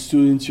took some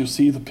students, you'll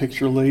see the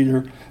picture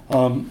later,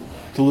 to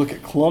look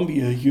at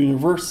Columbia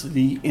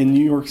University in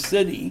New York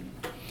City.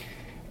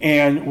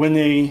 And when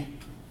they,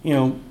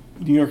 New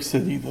York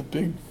City, the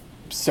big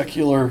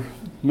secular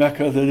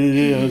mecca that it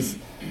is,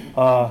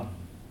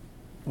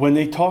 when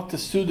they talked to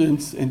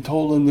students and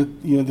told them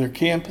that, they're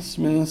campus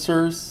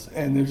ministers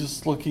and they're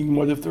just looking,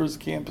 what if there's a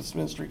campus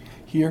ministry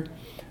here?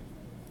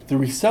 The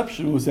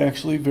reception was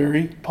actually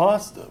very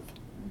positive.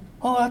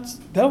 Oh,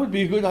 that would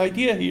be a good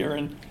idea here.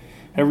 And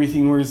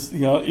everything was,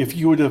 if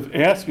you would have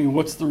asked me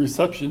what's the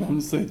reception, I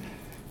would say,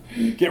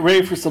 get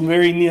ready for some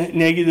very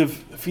negative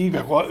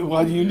feedback.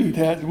 Why do you need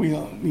that? We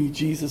don't need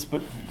Jesus.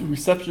 But the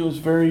reception was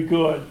very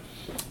good.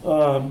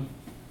 So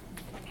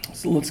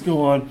let's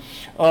go on.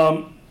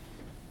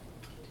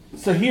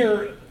 So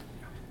here,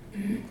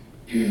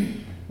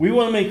 we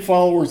want to make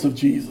followers of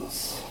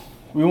Jesus.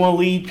 We want to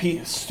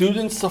lead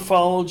students to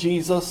follow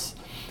Jesus.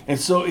 And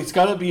so it's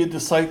got to be a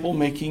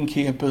disciple-making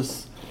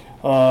campus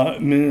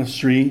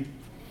ministry.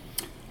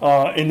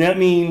 And that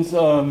means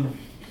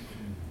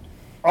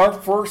our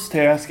first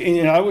task,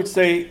 and I would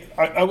say,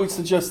 I would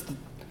suggest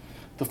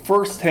the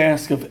first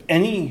task of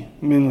any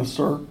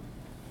minister,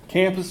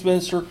 campus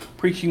minister,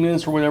 preaching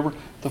minister, whatever,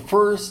 the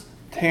first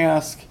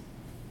task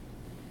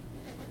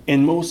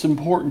and most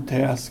important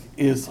task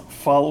is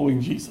following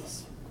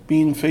Jesus,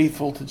 being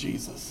faithful to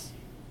Jesus.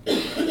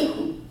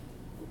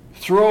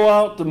 Throw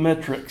out the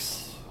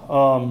metrics.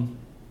 The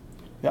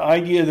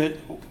idea that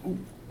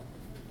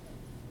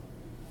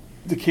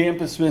the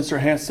campus minister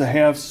has to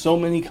have so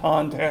many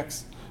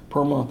contacts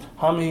per month,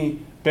 how many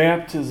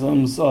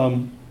baptisms,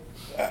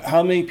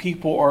 how many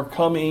people are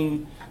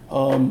coming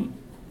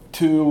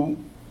to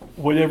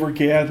whatever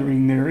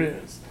gathering there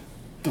is.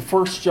 The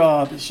first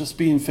job is just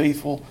being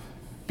faithful,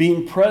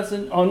 being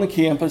present on the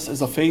campus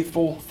as a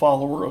faithful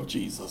follower of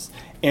Jesus.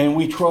 And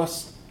we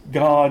trust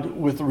God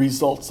with the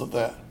results of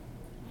that.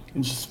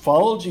 And just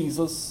follow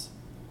Jesus,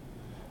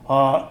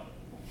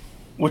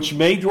 which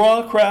may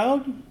draw a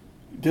crowd,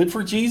 did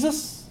for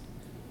Jesus,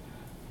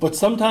 but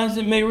sometimes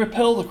it may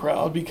repel the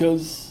crowd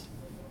because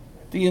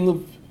at the end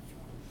of,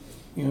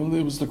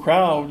 it was the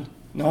crowd,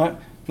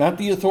 not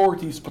the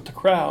authorities, but the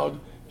crowd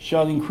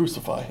shouting,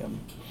 "Crucify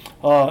him."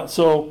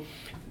 So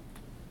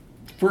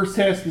first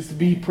task is to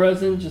be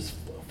present, just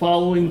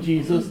following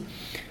Jesus.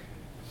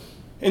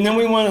 And then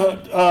we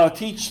want to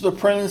teach the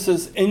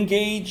apprentices,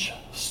 engage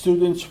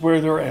students where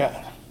they're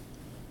at.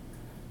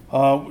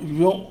 We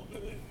don't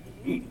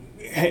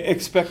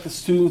expect the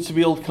students to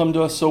be able to come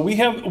to us. So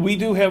we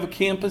do have a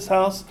campus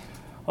house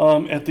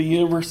at the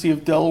University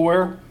of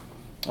Delaware.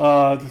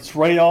 That's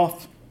right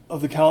off of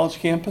the college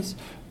campus.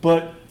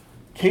 But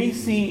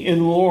Casey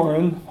and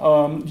Lauren,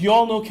 do you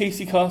all know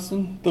Casey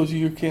Costin? Those of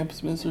you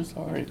campus ministers?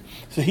 All right.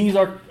 So he's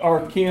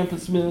our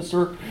campus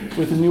minister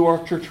with the New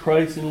Ark Church of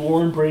Christ, and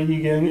Lauren Brady,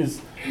 again,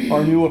 is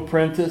our new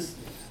apprentice.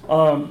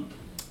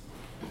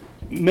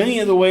 Many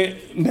of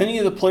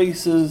the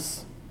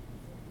places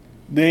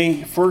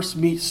they first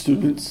meet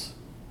students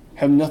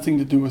have nothing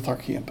to do with our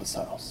campus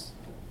house.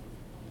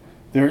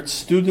 They're at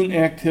student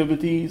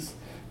activities,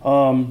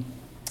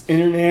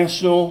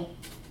 international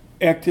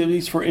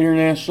activities for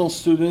international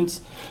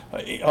students,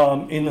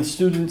 in the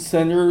student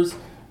centers,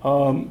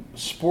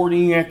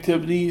 sporting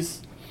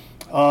activities,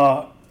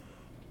 but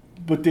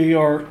they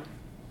are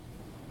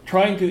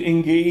trying to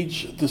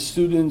engage the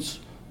students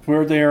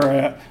where they are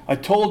at. I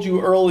told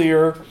you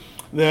earlier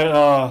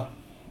that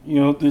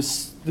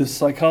this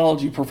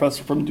psychology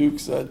professor from Duke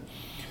said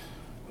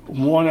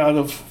 1 out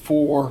of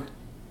 4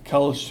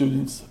 college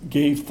students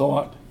gave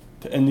thought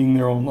to ending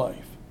their own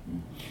life.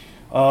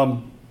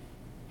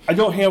 I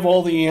don't have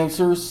all the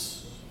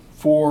answers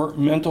for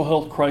mental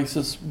health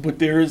crisis, but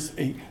there is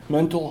a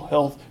mental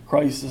health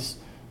crisis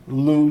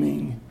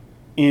looming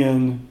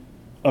in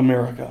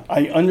America.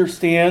 I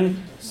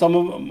understand some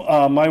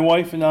of my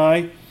wife and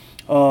I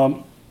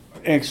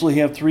actually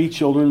have 3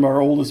 children. Our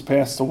oldest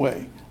passed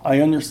away. I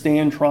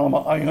understand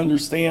trauma. I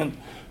understand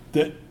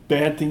that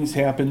bad things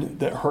happen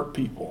that hurt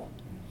people.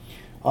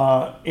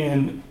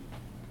 And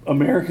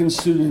American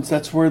students,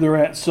 that's where they're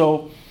at.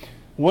 So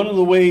one of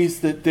the ways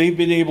that they've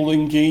been able to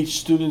engage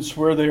students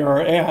where they are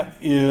at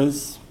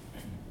is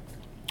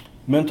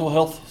mental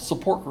health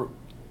support group.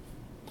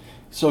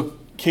 So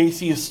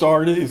Casey has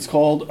started, it's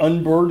called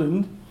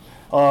Unburdened,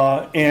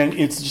 and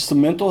it's just a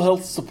mental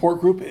health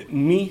support group. It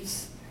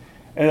meets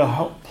at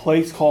a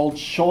place called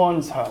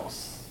Sean's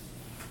House.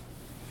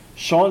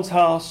 Sean's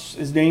House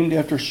is named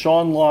after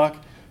Sean Locke,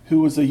 who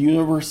was a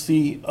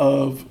University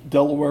of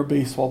Delaware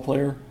baseball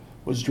player,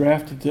 was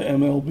drafted to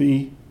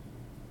MLB,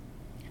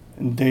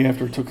 and the day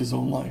after took his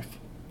own life.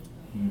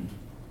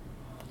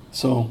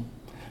 So,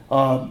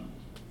 no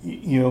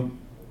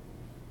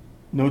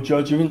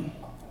judgment.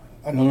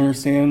 I don't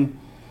understand.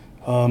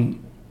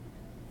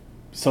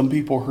 Some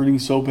people are hurting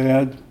so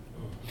bad.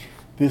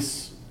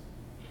 This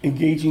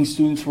engaging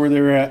students where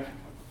they're at,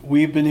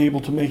 we've been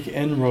able to make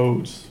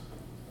inroads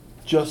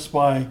just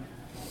by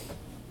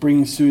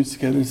bringing students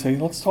together and saying,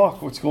 let's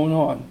talk, what's going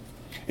on.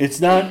 It's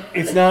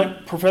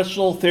not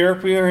professional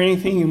therapy or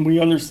anything, and we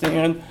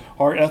understand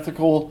our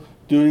ethical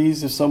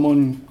duties. If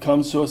someone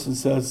comes to us and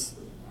says,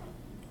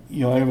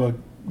 I have a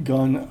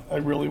gun I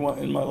really want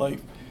in my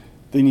life,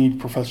 they need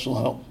professional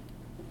help.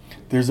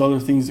 There's other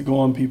things that go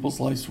on in people's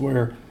lives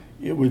where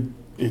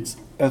it's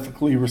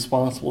ethically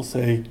responsible to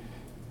say,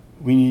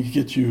 we need to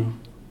get you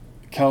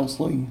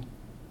counseling,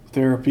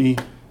 therapy,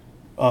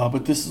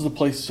 but this is a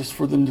place just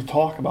for them to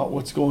talk about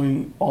what's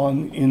going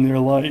on in their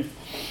life.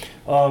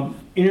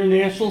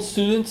 International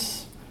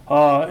students,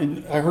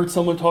 and I heard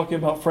someone talking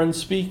about Friends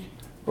Speak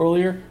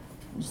earlier.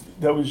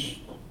 That was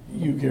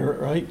you, Garrett,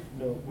 right?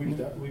 No, we've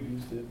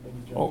used it.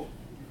 Oh,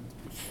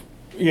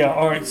 yeah,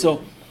 all right,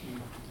 so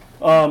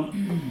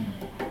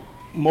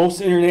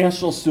most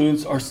international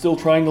students are still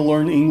trying to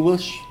learn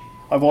English.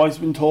 I've always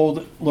been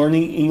told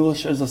learning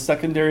English as a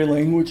secondary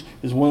language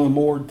is one of the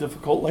more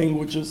difficult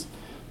languages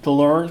to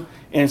learn,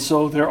 and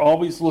so they're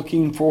always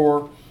looking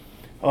for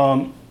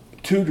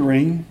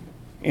tutoring,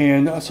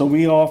 and so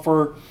we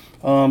offer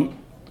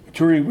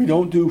tutoring. We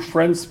don't do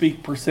Friend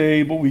Speak per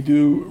se, but we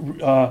do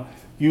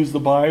use the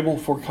Bible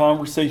for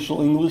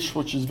conversational English,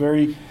 which is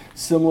very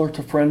similar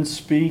to Friend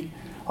Speak,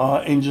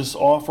 and just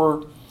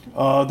offer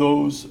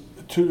those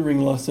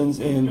tutoring lessons.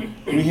 And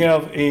we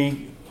have a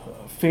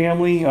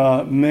family,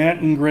 Matt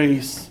and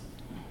Grace.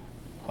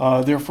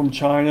 They're from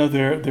China.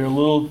 Their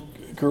little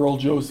girl,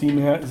 Josie,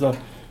 Matt, is a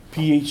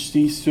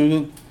PhD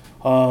student.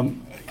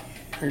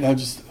 They're now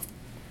just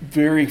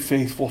very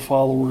faithful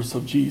followers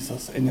of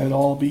Jesus. And that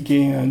all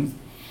began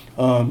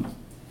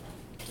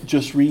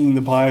just reading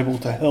the Bible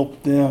to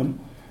help them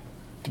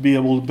to be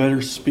able to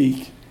better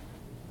speak,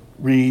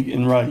 read,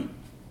 and write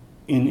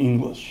in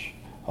English.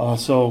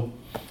 So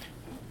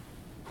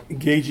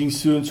engaging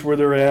students where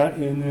they're at,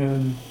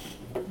 and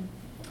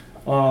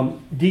then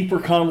deeper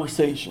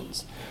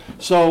conversations.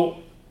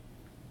 So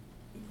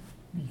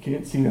you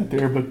can't see that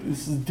there, but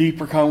this is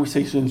deeper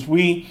conversations.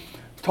 We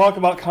talk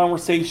about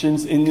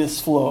conversations in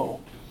this flow.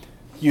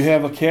 You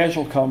have a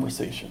casual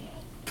conversation,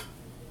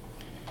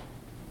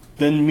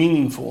 then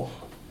meaningful,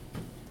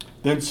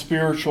 then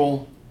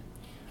spiritual,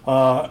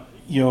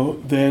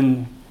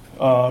 then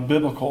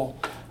biblical.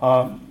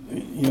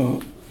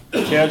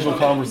 Casual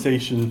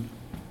conversation.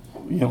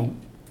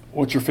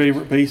 What's your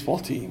favorite baseball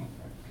team?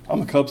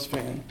 I'm a Cubs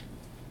fan.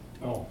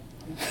 Oh.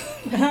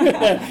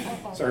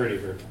 Sorry to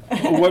hear.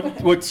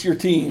 What's your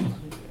team?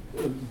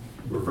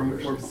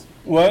 Brewers.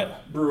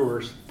 What?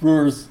 Brewers.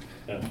 Brewers.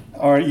 Yeah.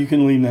 All right, you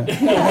can leave now.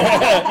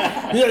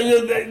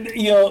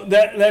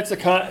 That's a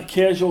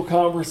casual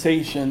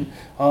conversation.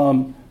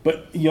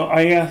 But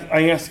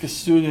I ask a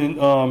student,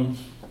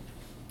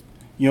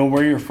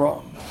 where you're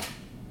from.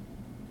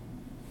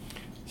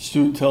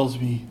 Student tells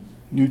me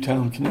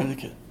Newtown,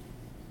 Connecticut.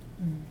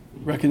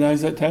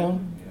 Recognize that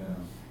town? Yeah.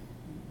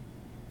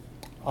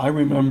 I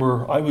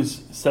remember I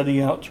was setting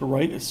out to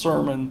write a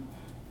sermon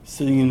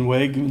sitting in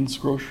Wegmans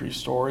grocery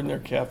store in their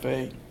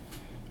cafe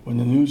when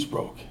the news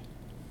broke.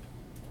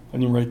 I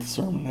didn't write the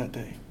sermon that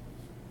day.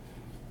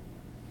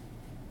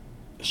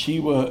 She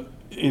was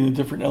in a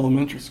different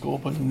elementary school,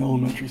 but an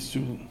elementary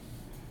student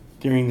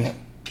during that.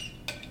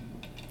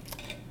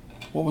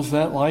 What was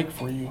that like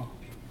for you?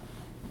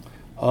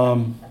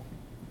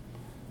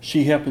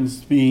 She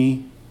happens to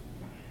be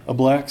a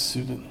black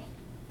student.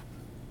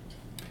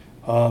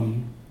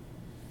 Ahmaud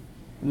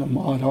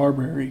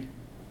Arbery,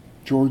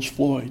 George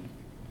Floyd.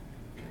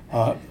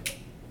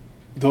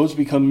 Those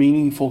become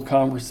meaningful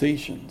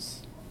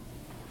conversations.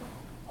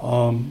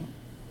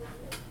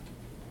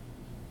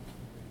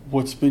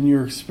 What's been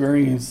your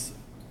experience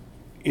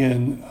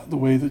in the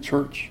way the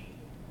church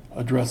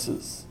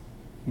addresses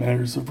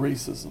matters of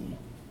racism?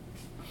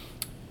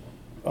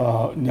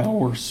 Now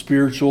we're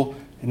spiritual,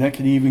 and that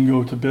can even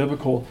go to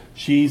biblical.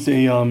 She's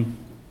a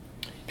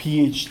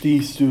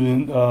PhD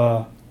student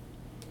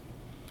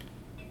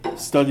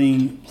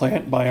studying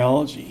plant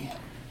biology.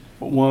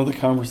 But one of the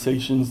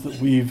conversations that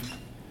we've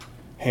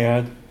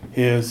had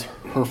is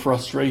her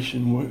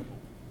frustration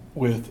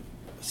with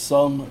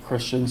some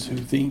Christians who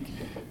think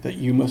that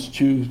you must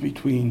choose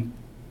between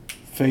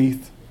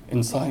faith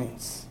and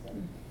science.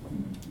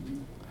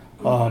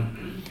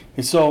 And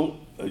so,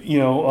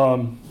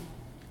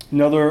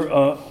 another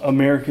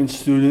American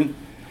student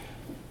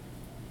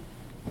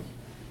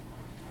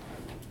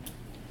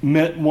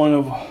met one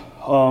of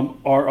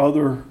our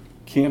other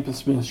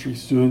campus ministry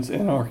students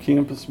and our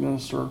campus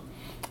minister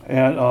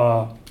at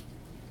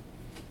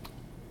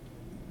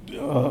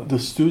the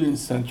student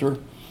center,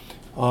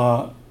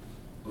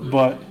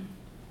 but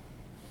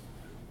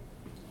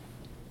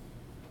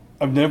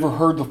I've never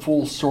heard the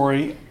full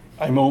story.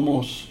 I'm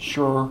almost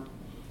sure,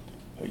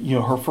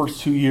 her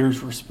first 2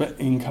 years were spent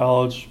in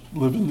college,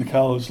 living the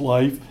college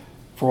life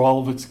for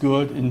all of its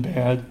good and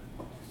bad,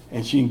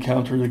 and she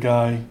encountered a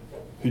guy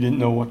who didn't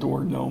know what the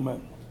word no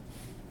meant.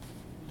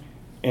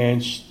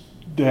 And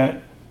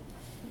that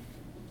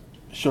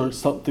showed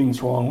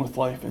something's wrong with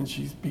life, and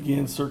she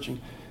began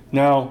searching.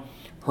 Now,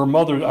 her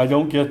mother, I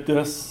don't get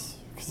this,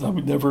 because I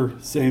would never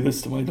say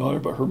this to my daughter,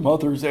 but her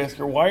mother's asked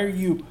her, why are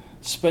you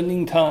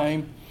spending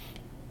time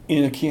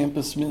in a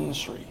campus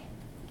ministry?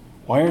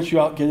 Why aren't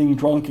you out getting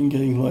drunk and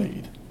getting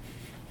laid?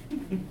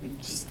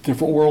 It's a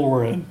different world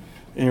we're in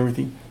and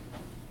everything.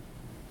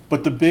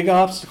 But the big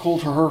obstacle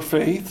to her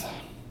faith,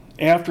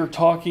 after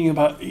talking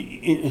about,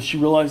 she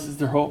realizes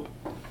their hope,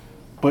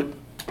 but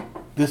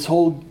this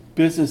whole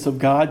business of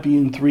God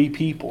being three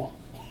people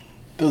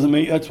doesn't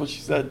make, that's what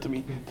she said to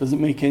me, doesn't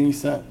make any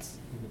sense.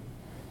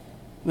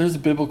 There's a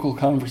biblical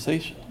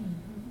conversation,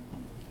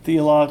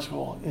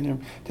 theological,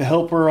 and to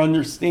help her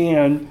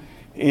understand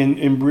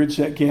and bridge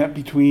that gap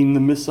between the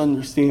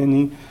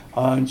misunderstanding,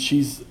 and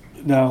she's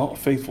now a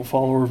faithful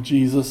follower of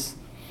Jesus.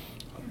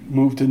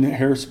 moved to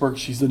Harrisburg.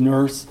 She's a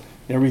nurse.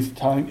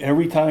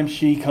 Every time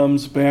she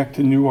comes back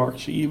to Newark,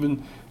 she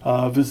even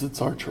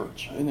visits our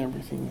church and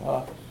everything.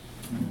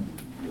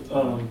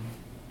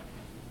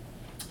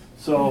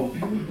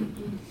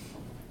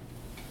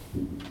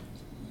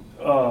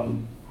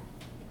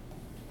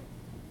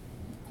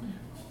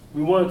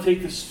 We want to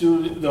take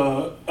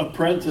the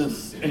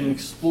apprentice, and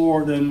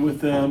explore then with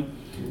them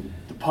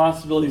the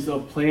possibilities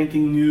of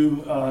planting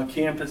new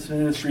campus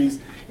ministries,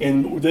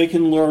 and they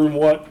can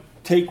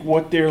take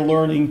what they're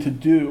learning to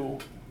do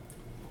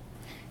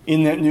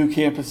in that new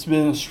campus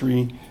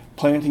ministry,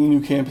 planting a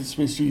new campus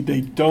ministry.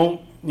 They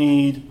don't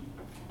need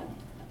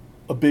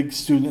a big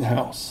student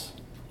house.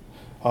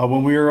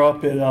 When we were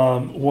up at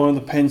one of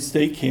the Penn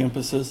State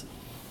campuses,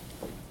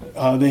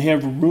 they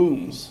have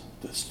rooms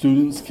that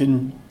students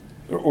can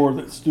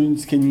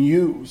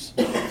use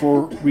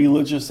for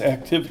religious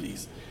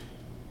activities.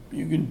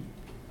 When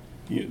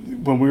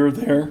we were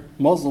there,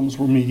 Muslims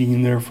were meeting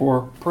in there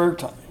for prayer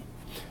time.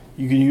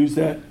 You can use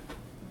that,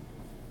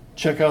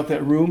 check out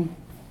that room,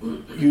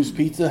 use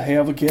pizza,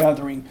 have a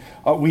gathering.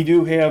 We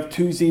do have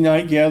Tuesday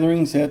night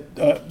gatherings at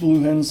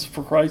Blue Hens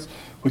for Christ,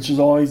 which is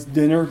always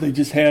dinner. They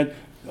just had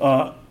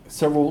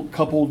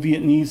couple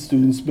Vietnamese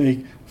students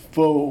make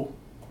faux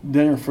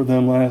dinner for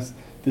them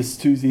this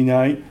Tuesday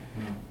night.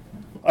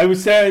 I would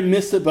say I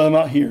missed it, but I'm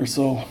out here,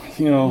 so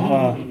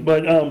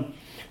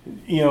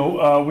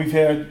we've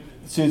had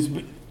since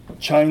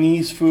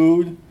Chinese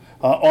food,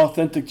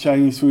 authentic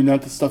Chinese food,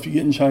 not the stuff you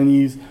get in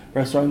Chinese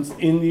restaurants.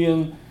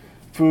 Indian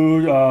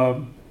food,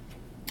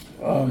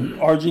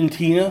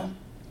 Argentina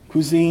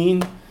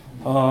cuisine,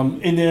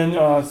 and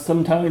then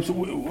sometimes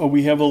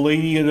we have a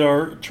lady at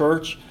our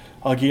church,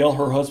 Gail.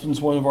 Her husband's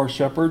one of our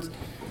shepherds.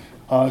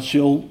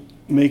 She'll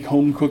make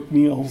home cooked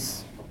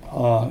meals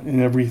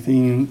and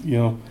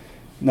everything.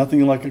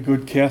 Nothing like a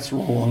good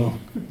casserole on a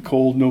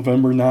cold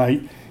November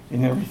night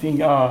and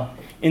everything.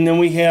 And then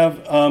we have,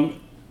 a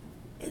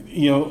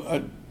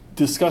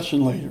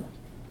discussion later,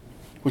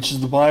 which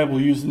is the Bible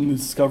using the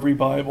Discovery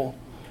Bible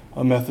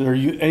method. Are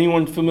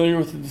anyone familiar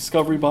with the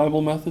Discovery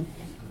Bible method?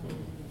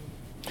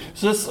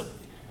 So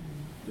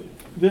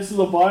this is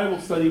a Bible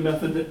study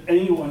method that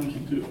anyone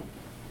can do,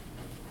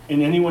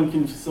 and anyone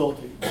can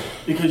facilitate.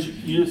 Because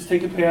you just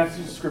take a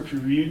passage of Scripture,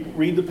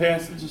 read the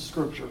passage of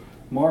Scripture.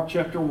 Mark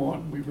chapter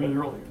 1, we read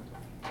earlier.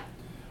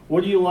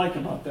 What do you like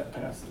about that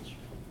passage?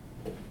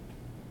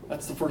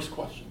 That's the first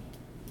question.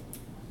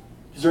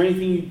 Is there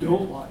anything you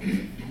don't like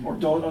or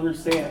don't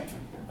understand?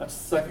 That's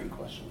the second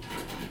question.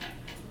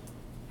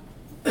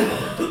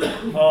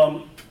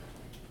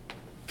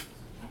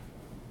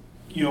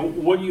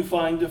 What do you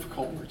find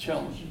difficult or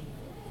challenging?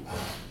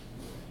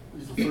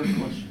 Is the third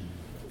question.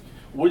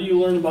 What do you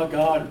learn about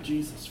God or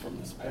Jesus from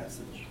this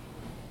passage?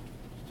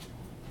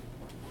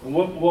 And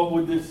what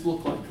would this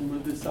look like to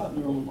live this out in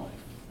your own life?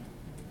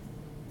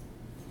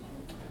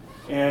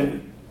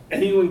 And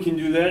anyone can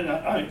do that, and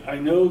I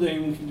know that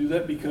anyone can do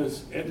that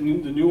because at the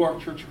Newark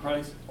Church of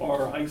Christ,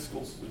 our high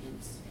school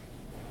students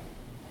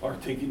are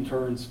taking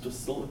turns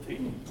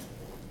facilitating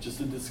just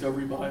the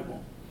Discovery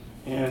Bible.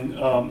 And,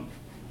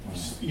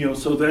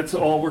 so that's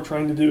all we're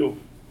trying to do.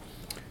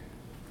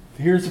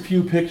 Here's a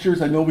few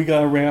pictures. I know we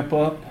got to wrap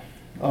up.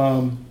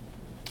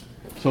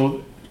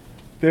 So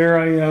there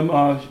I am.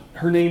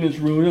 Her name is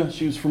Runa.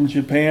 She was from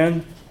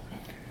Japan,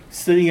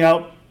 sitting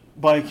out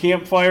by a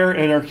campfire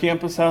at our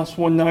campus house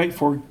one night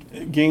for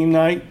game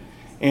night,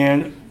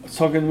 and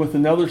talking with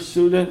another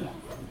student.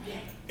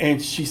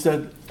 And she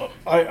said,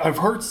 I've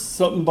heard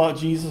something about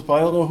Jesus, but I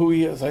don't know who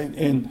he is.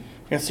 And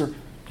asked her,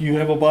 do you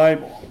have a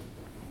Bible?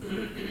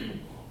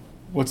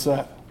 What's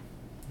that?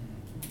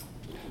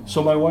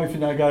 So my wife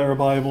and I got her a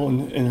Bible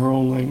in her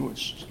own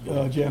language,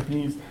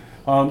 Japanese.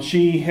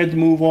 She had to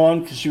move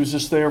on because she was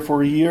just there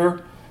for a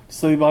year.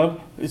 Study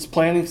Bible. It's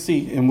planting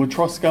seed, and we'll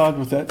trust God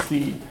with that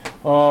seed.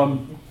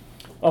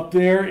 Up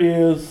there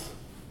is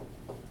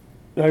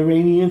the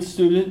Iranian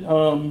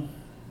student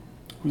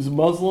who's a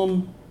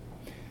Muslim,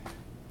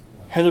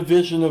 had a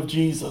vision of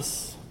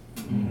Jesus,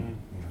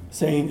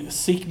 saying,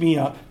 "Seek me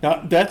out."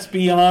 Now that's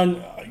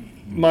beyond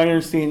my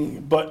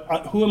understanding, but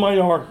who am I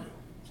to argue?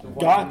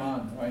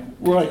 God,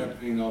 right?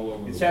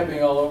 It's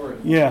happening all over.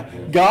 Yeah,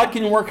 God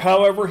can work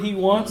however He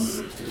wants.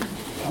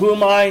 Who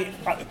am I?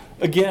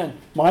 Again,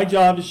 my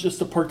job is just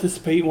to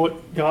participate in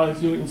what God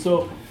is doing. And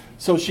so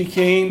she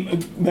came,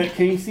 met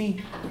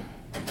Casey.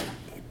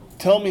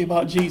 Tell me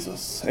about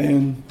Jesus,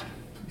 and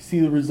you see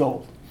the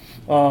result.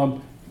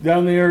 Down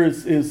there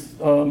is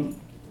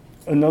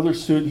another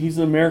student. He's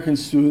an American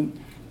student,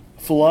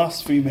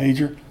 philosophy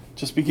major.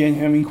 Just began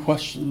having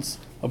questions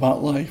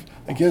about life.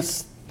 I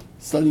guess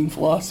studying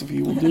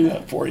philosophy will do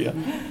that for you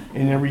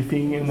and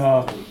everything. And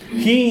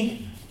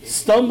he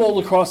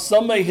stumbled across,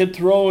 somebody had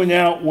thrown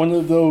out one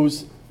of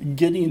those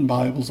Gideon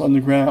Bibles on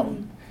the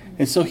ground.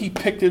 And so he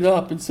picked it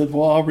up and said,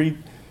 well, I'll read,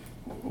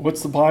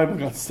 what's the Bible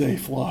got to say,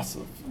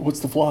 philosophy?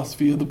 What's the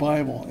philosophy of the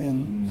Bible?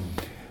 And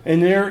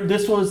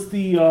this was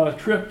the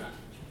trip.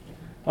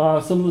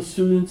 Some of the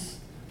students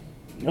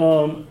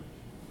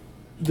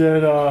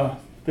that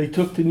they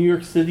took to New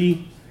York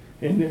City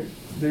And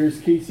there's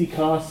Casey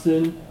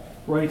Costin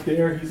right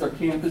there. He's our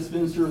campus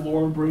minister.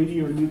 Lauren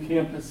Brady, our new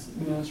campus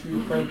ministry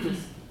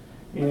apprentice.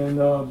 And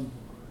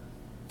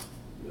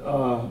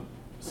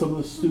some of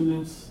the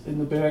students in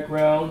the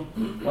background.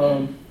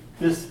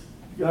 This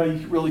guy,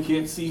 you really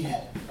can't see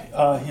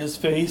his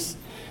face.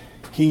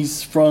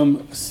 He's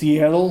from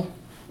Seattle.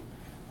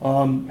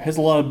 Has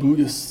a lot of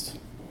Buddhist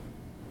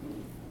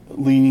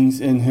leanings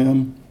in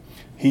him.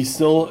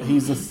 He's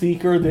a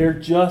seeker. They're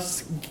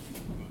just,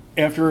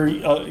 after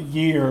a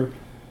year,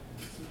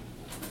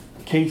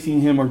 Casey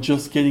and him are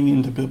just getting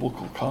into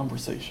biblical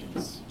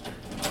conversations.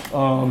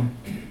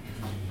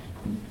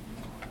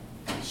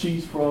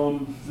 She's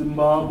from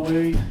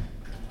Zimbabwe.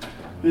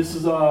 This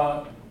is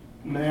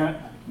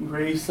Matt and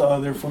Grace.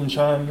 They're from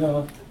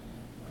China.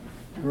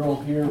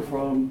 Girl here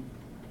from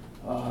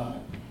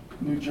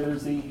New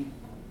Jersey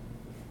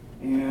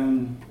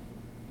and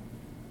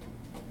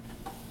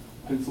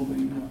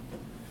Pennsylvania.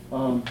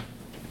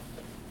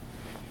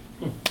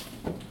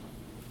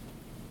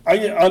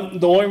 The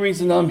only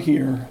reason I'm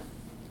here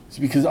is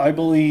because I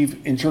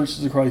believe in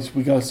Churches of Christ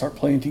we got to start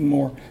planting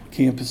more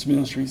campus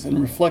ministries, and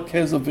Reflect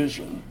has a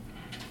vision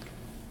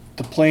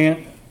to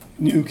plant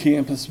new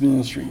campus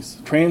ministries,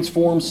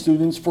 transform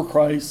students for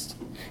Christ,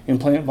 and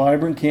plant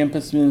vibrant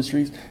campus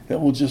ministries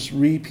that will just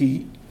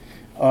repeat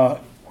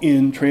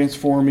in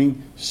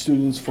transforming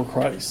students for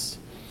Christ.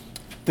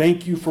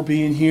 Thank you for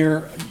being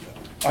here.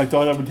 I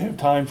thought I would have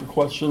time for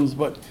questions,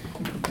 but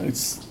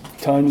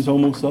time is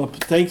almost up.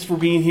 Thanks for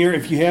being here.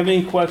 If you have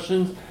any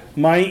questions,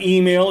 my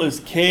email is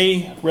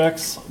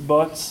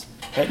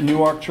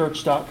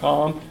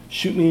krexbutts@newarkchurch.com.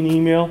 Shoot me an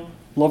email.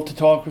 Love to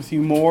talk with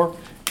you more.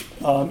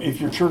 If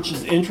your church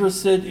is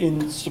interested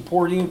in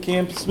supporting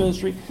campus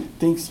ministry,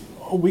 thinks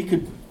we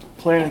could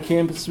plan a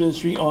campus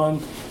ministry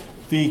on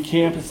the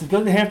campus. It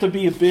doesn't have to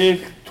be a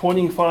big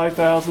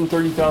 25,000,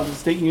 30,000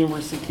 State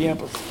University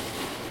campus.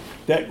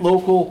 That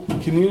local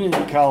community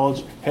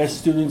college has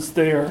students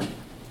there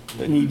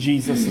that need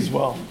Jesus as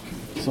well.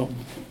 So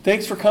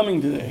thanks for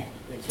coming today.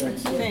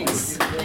 Thanks.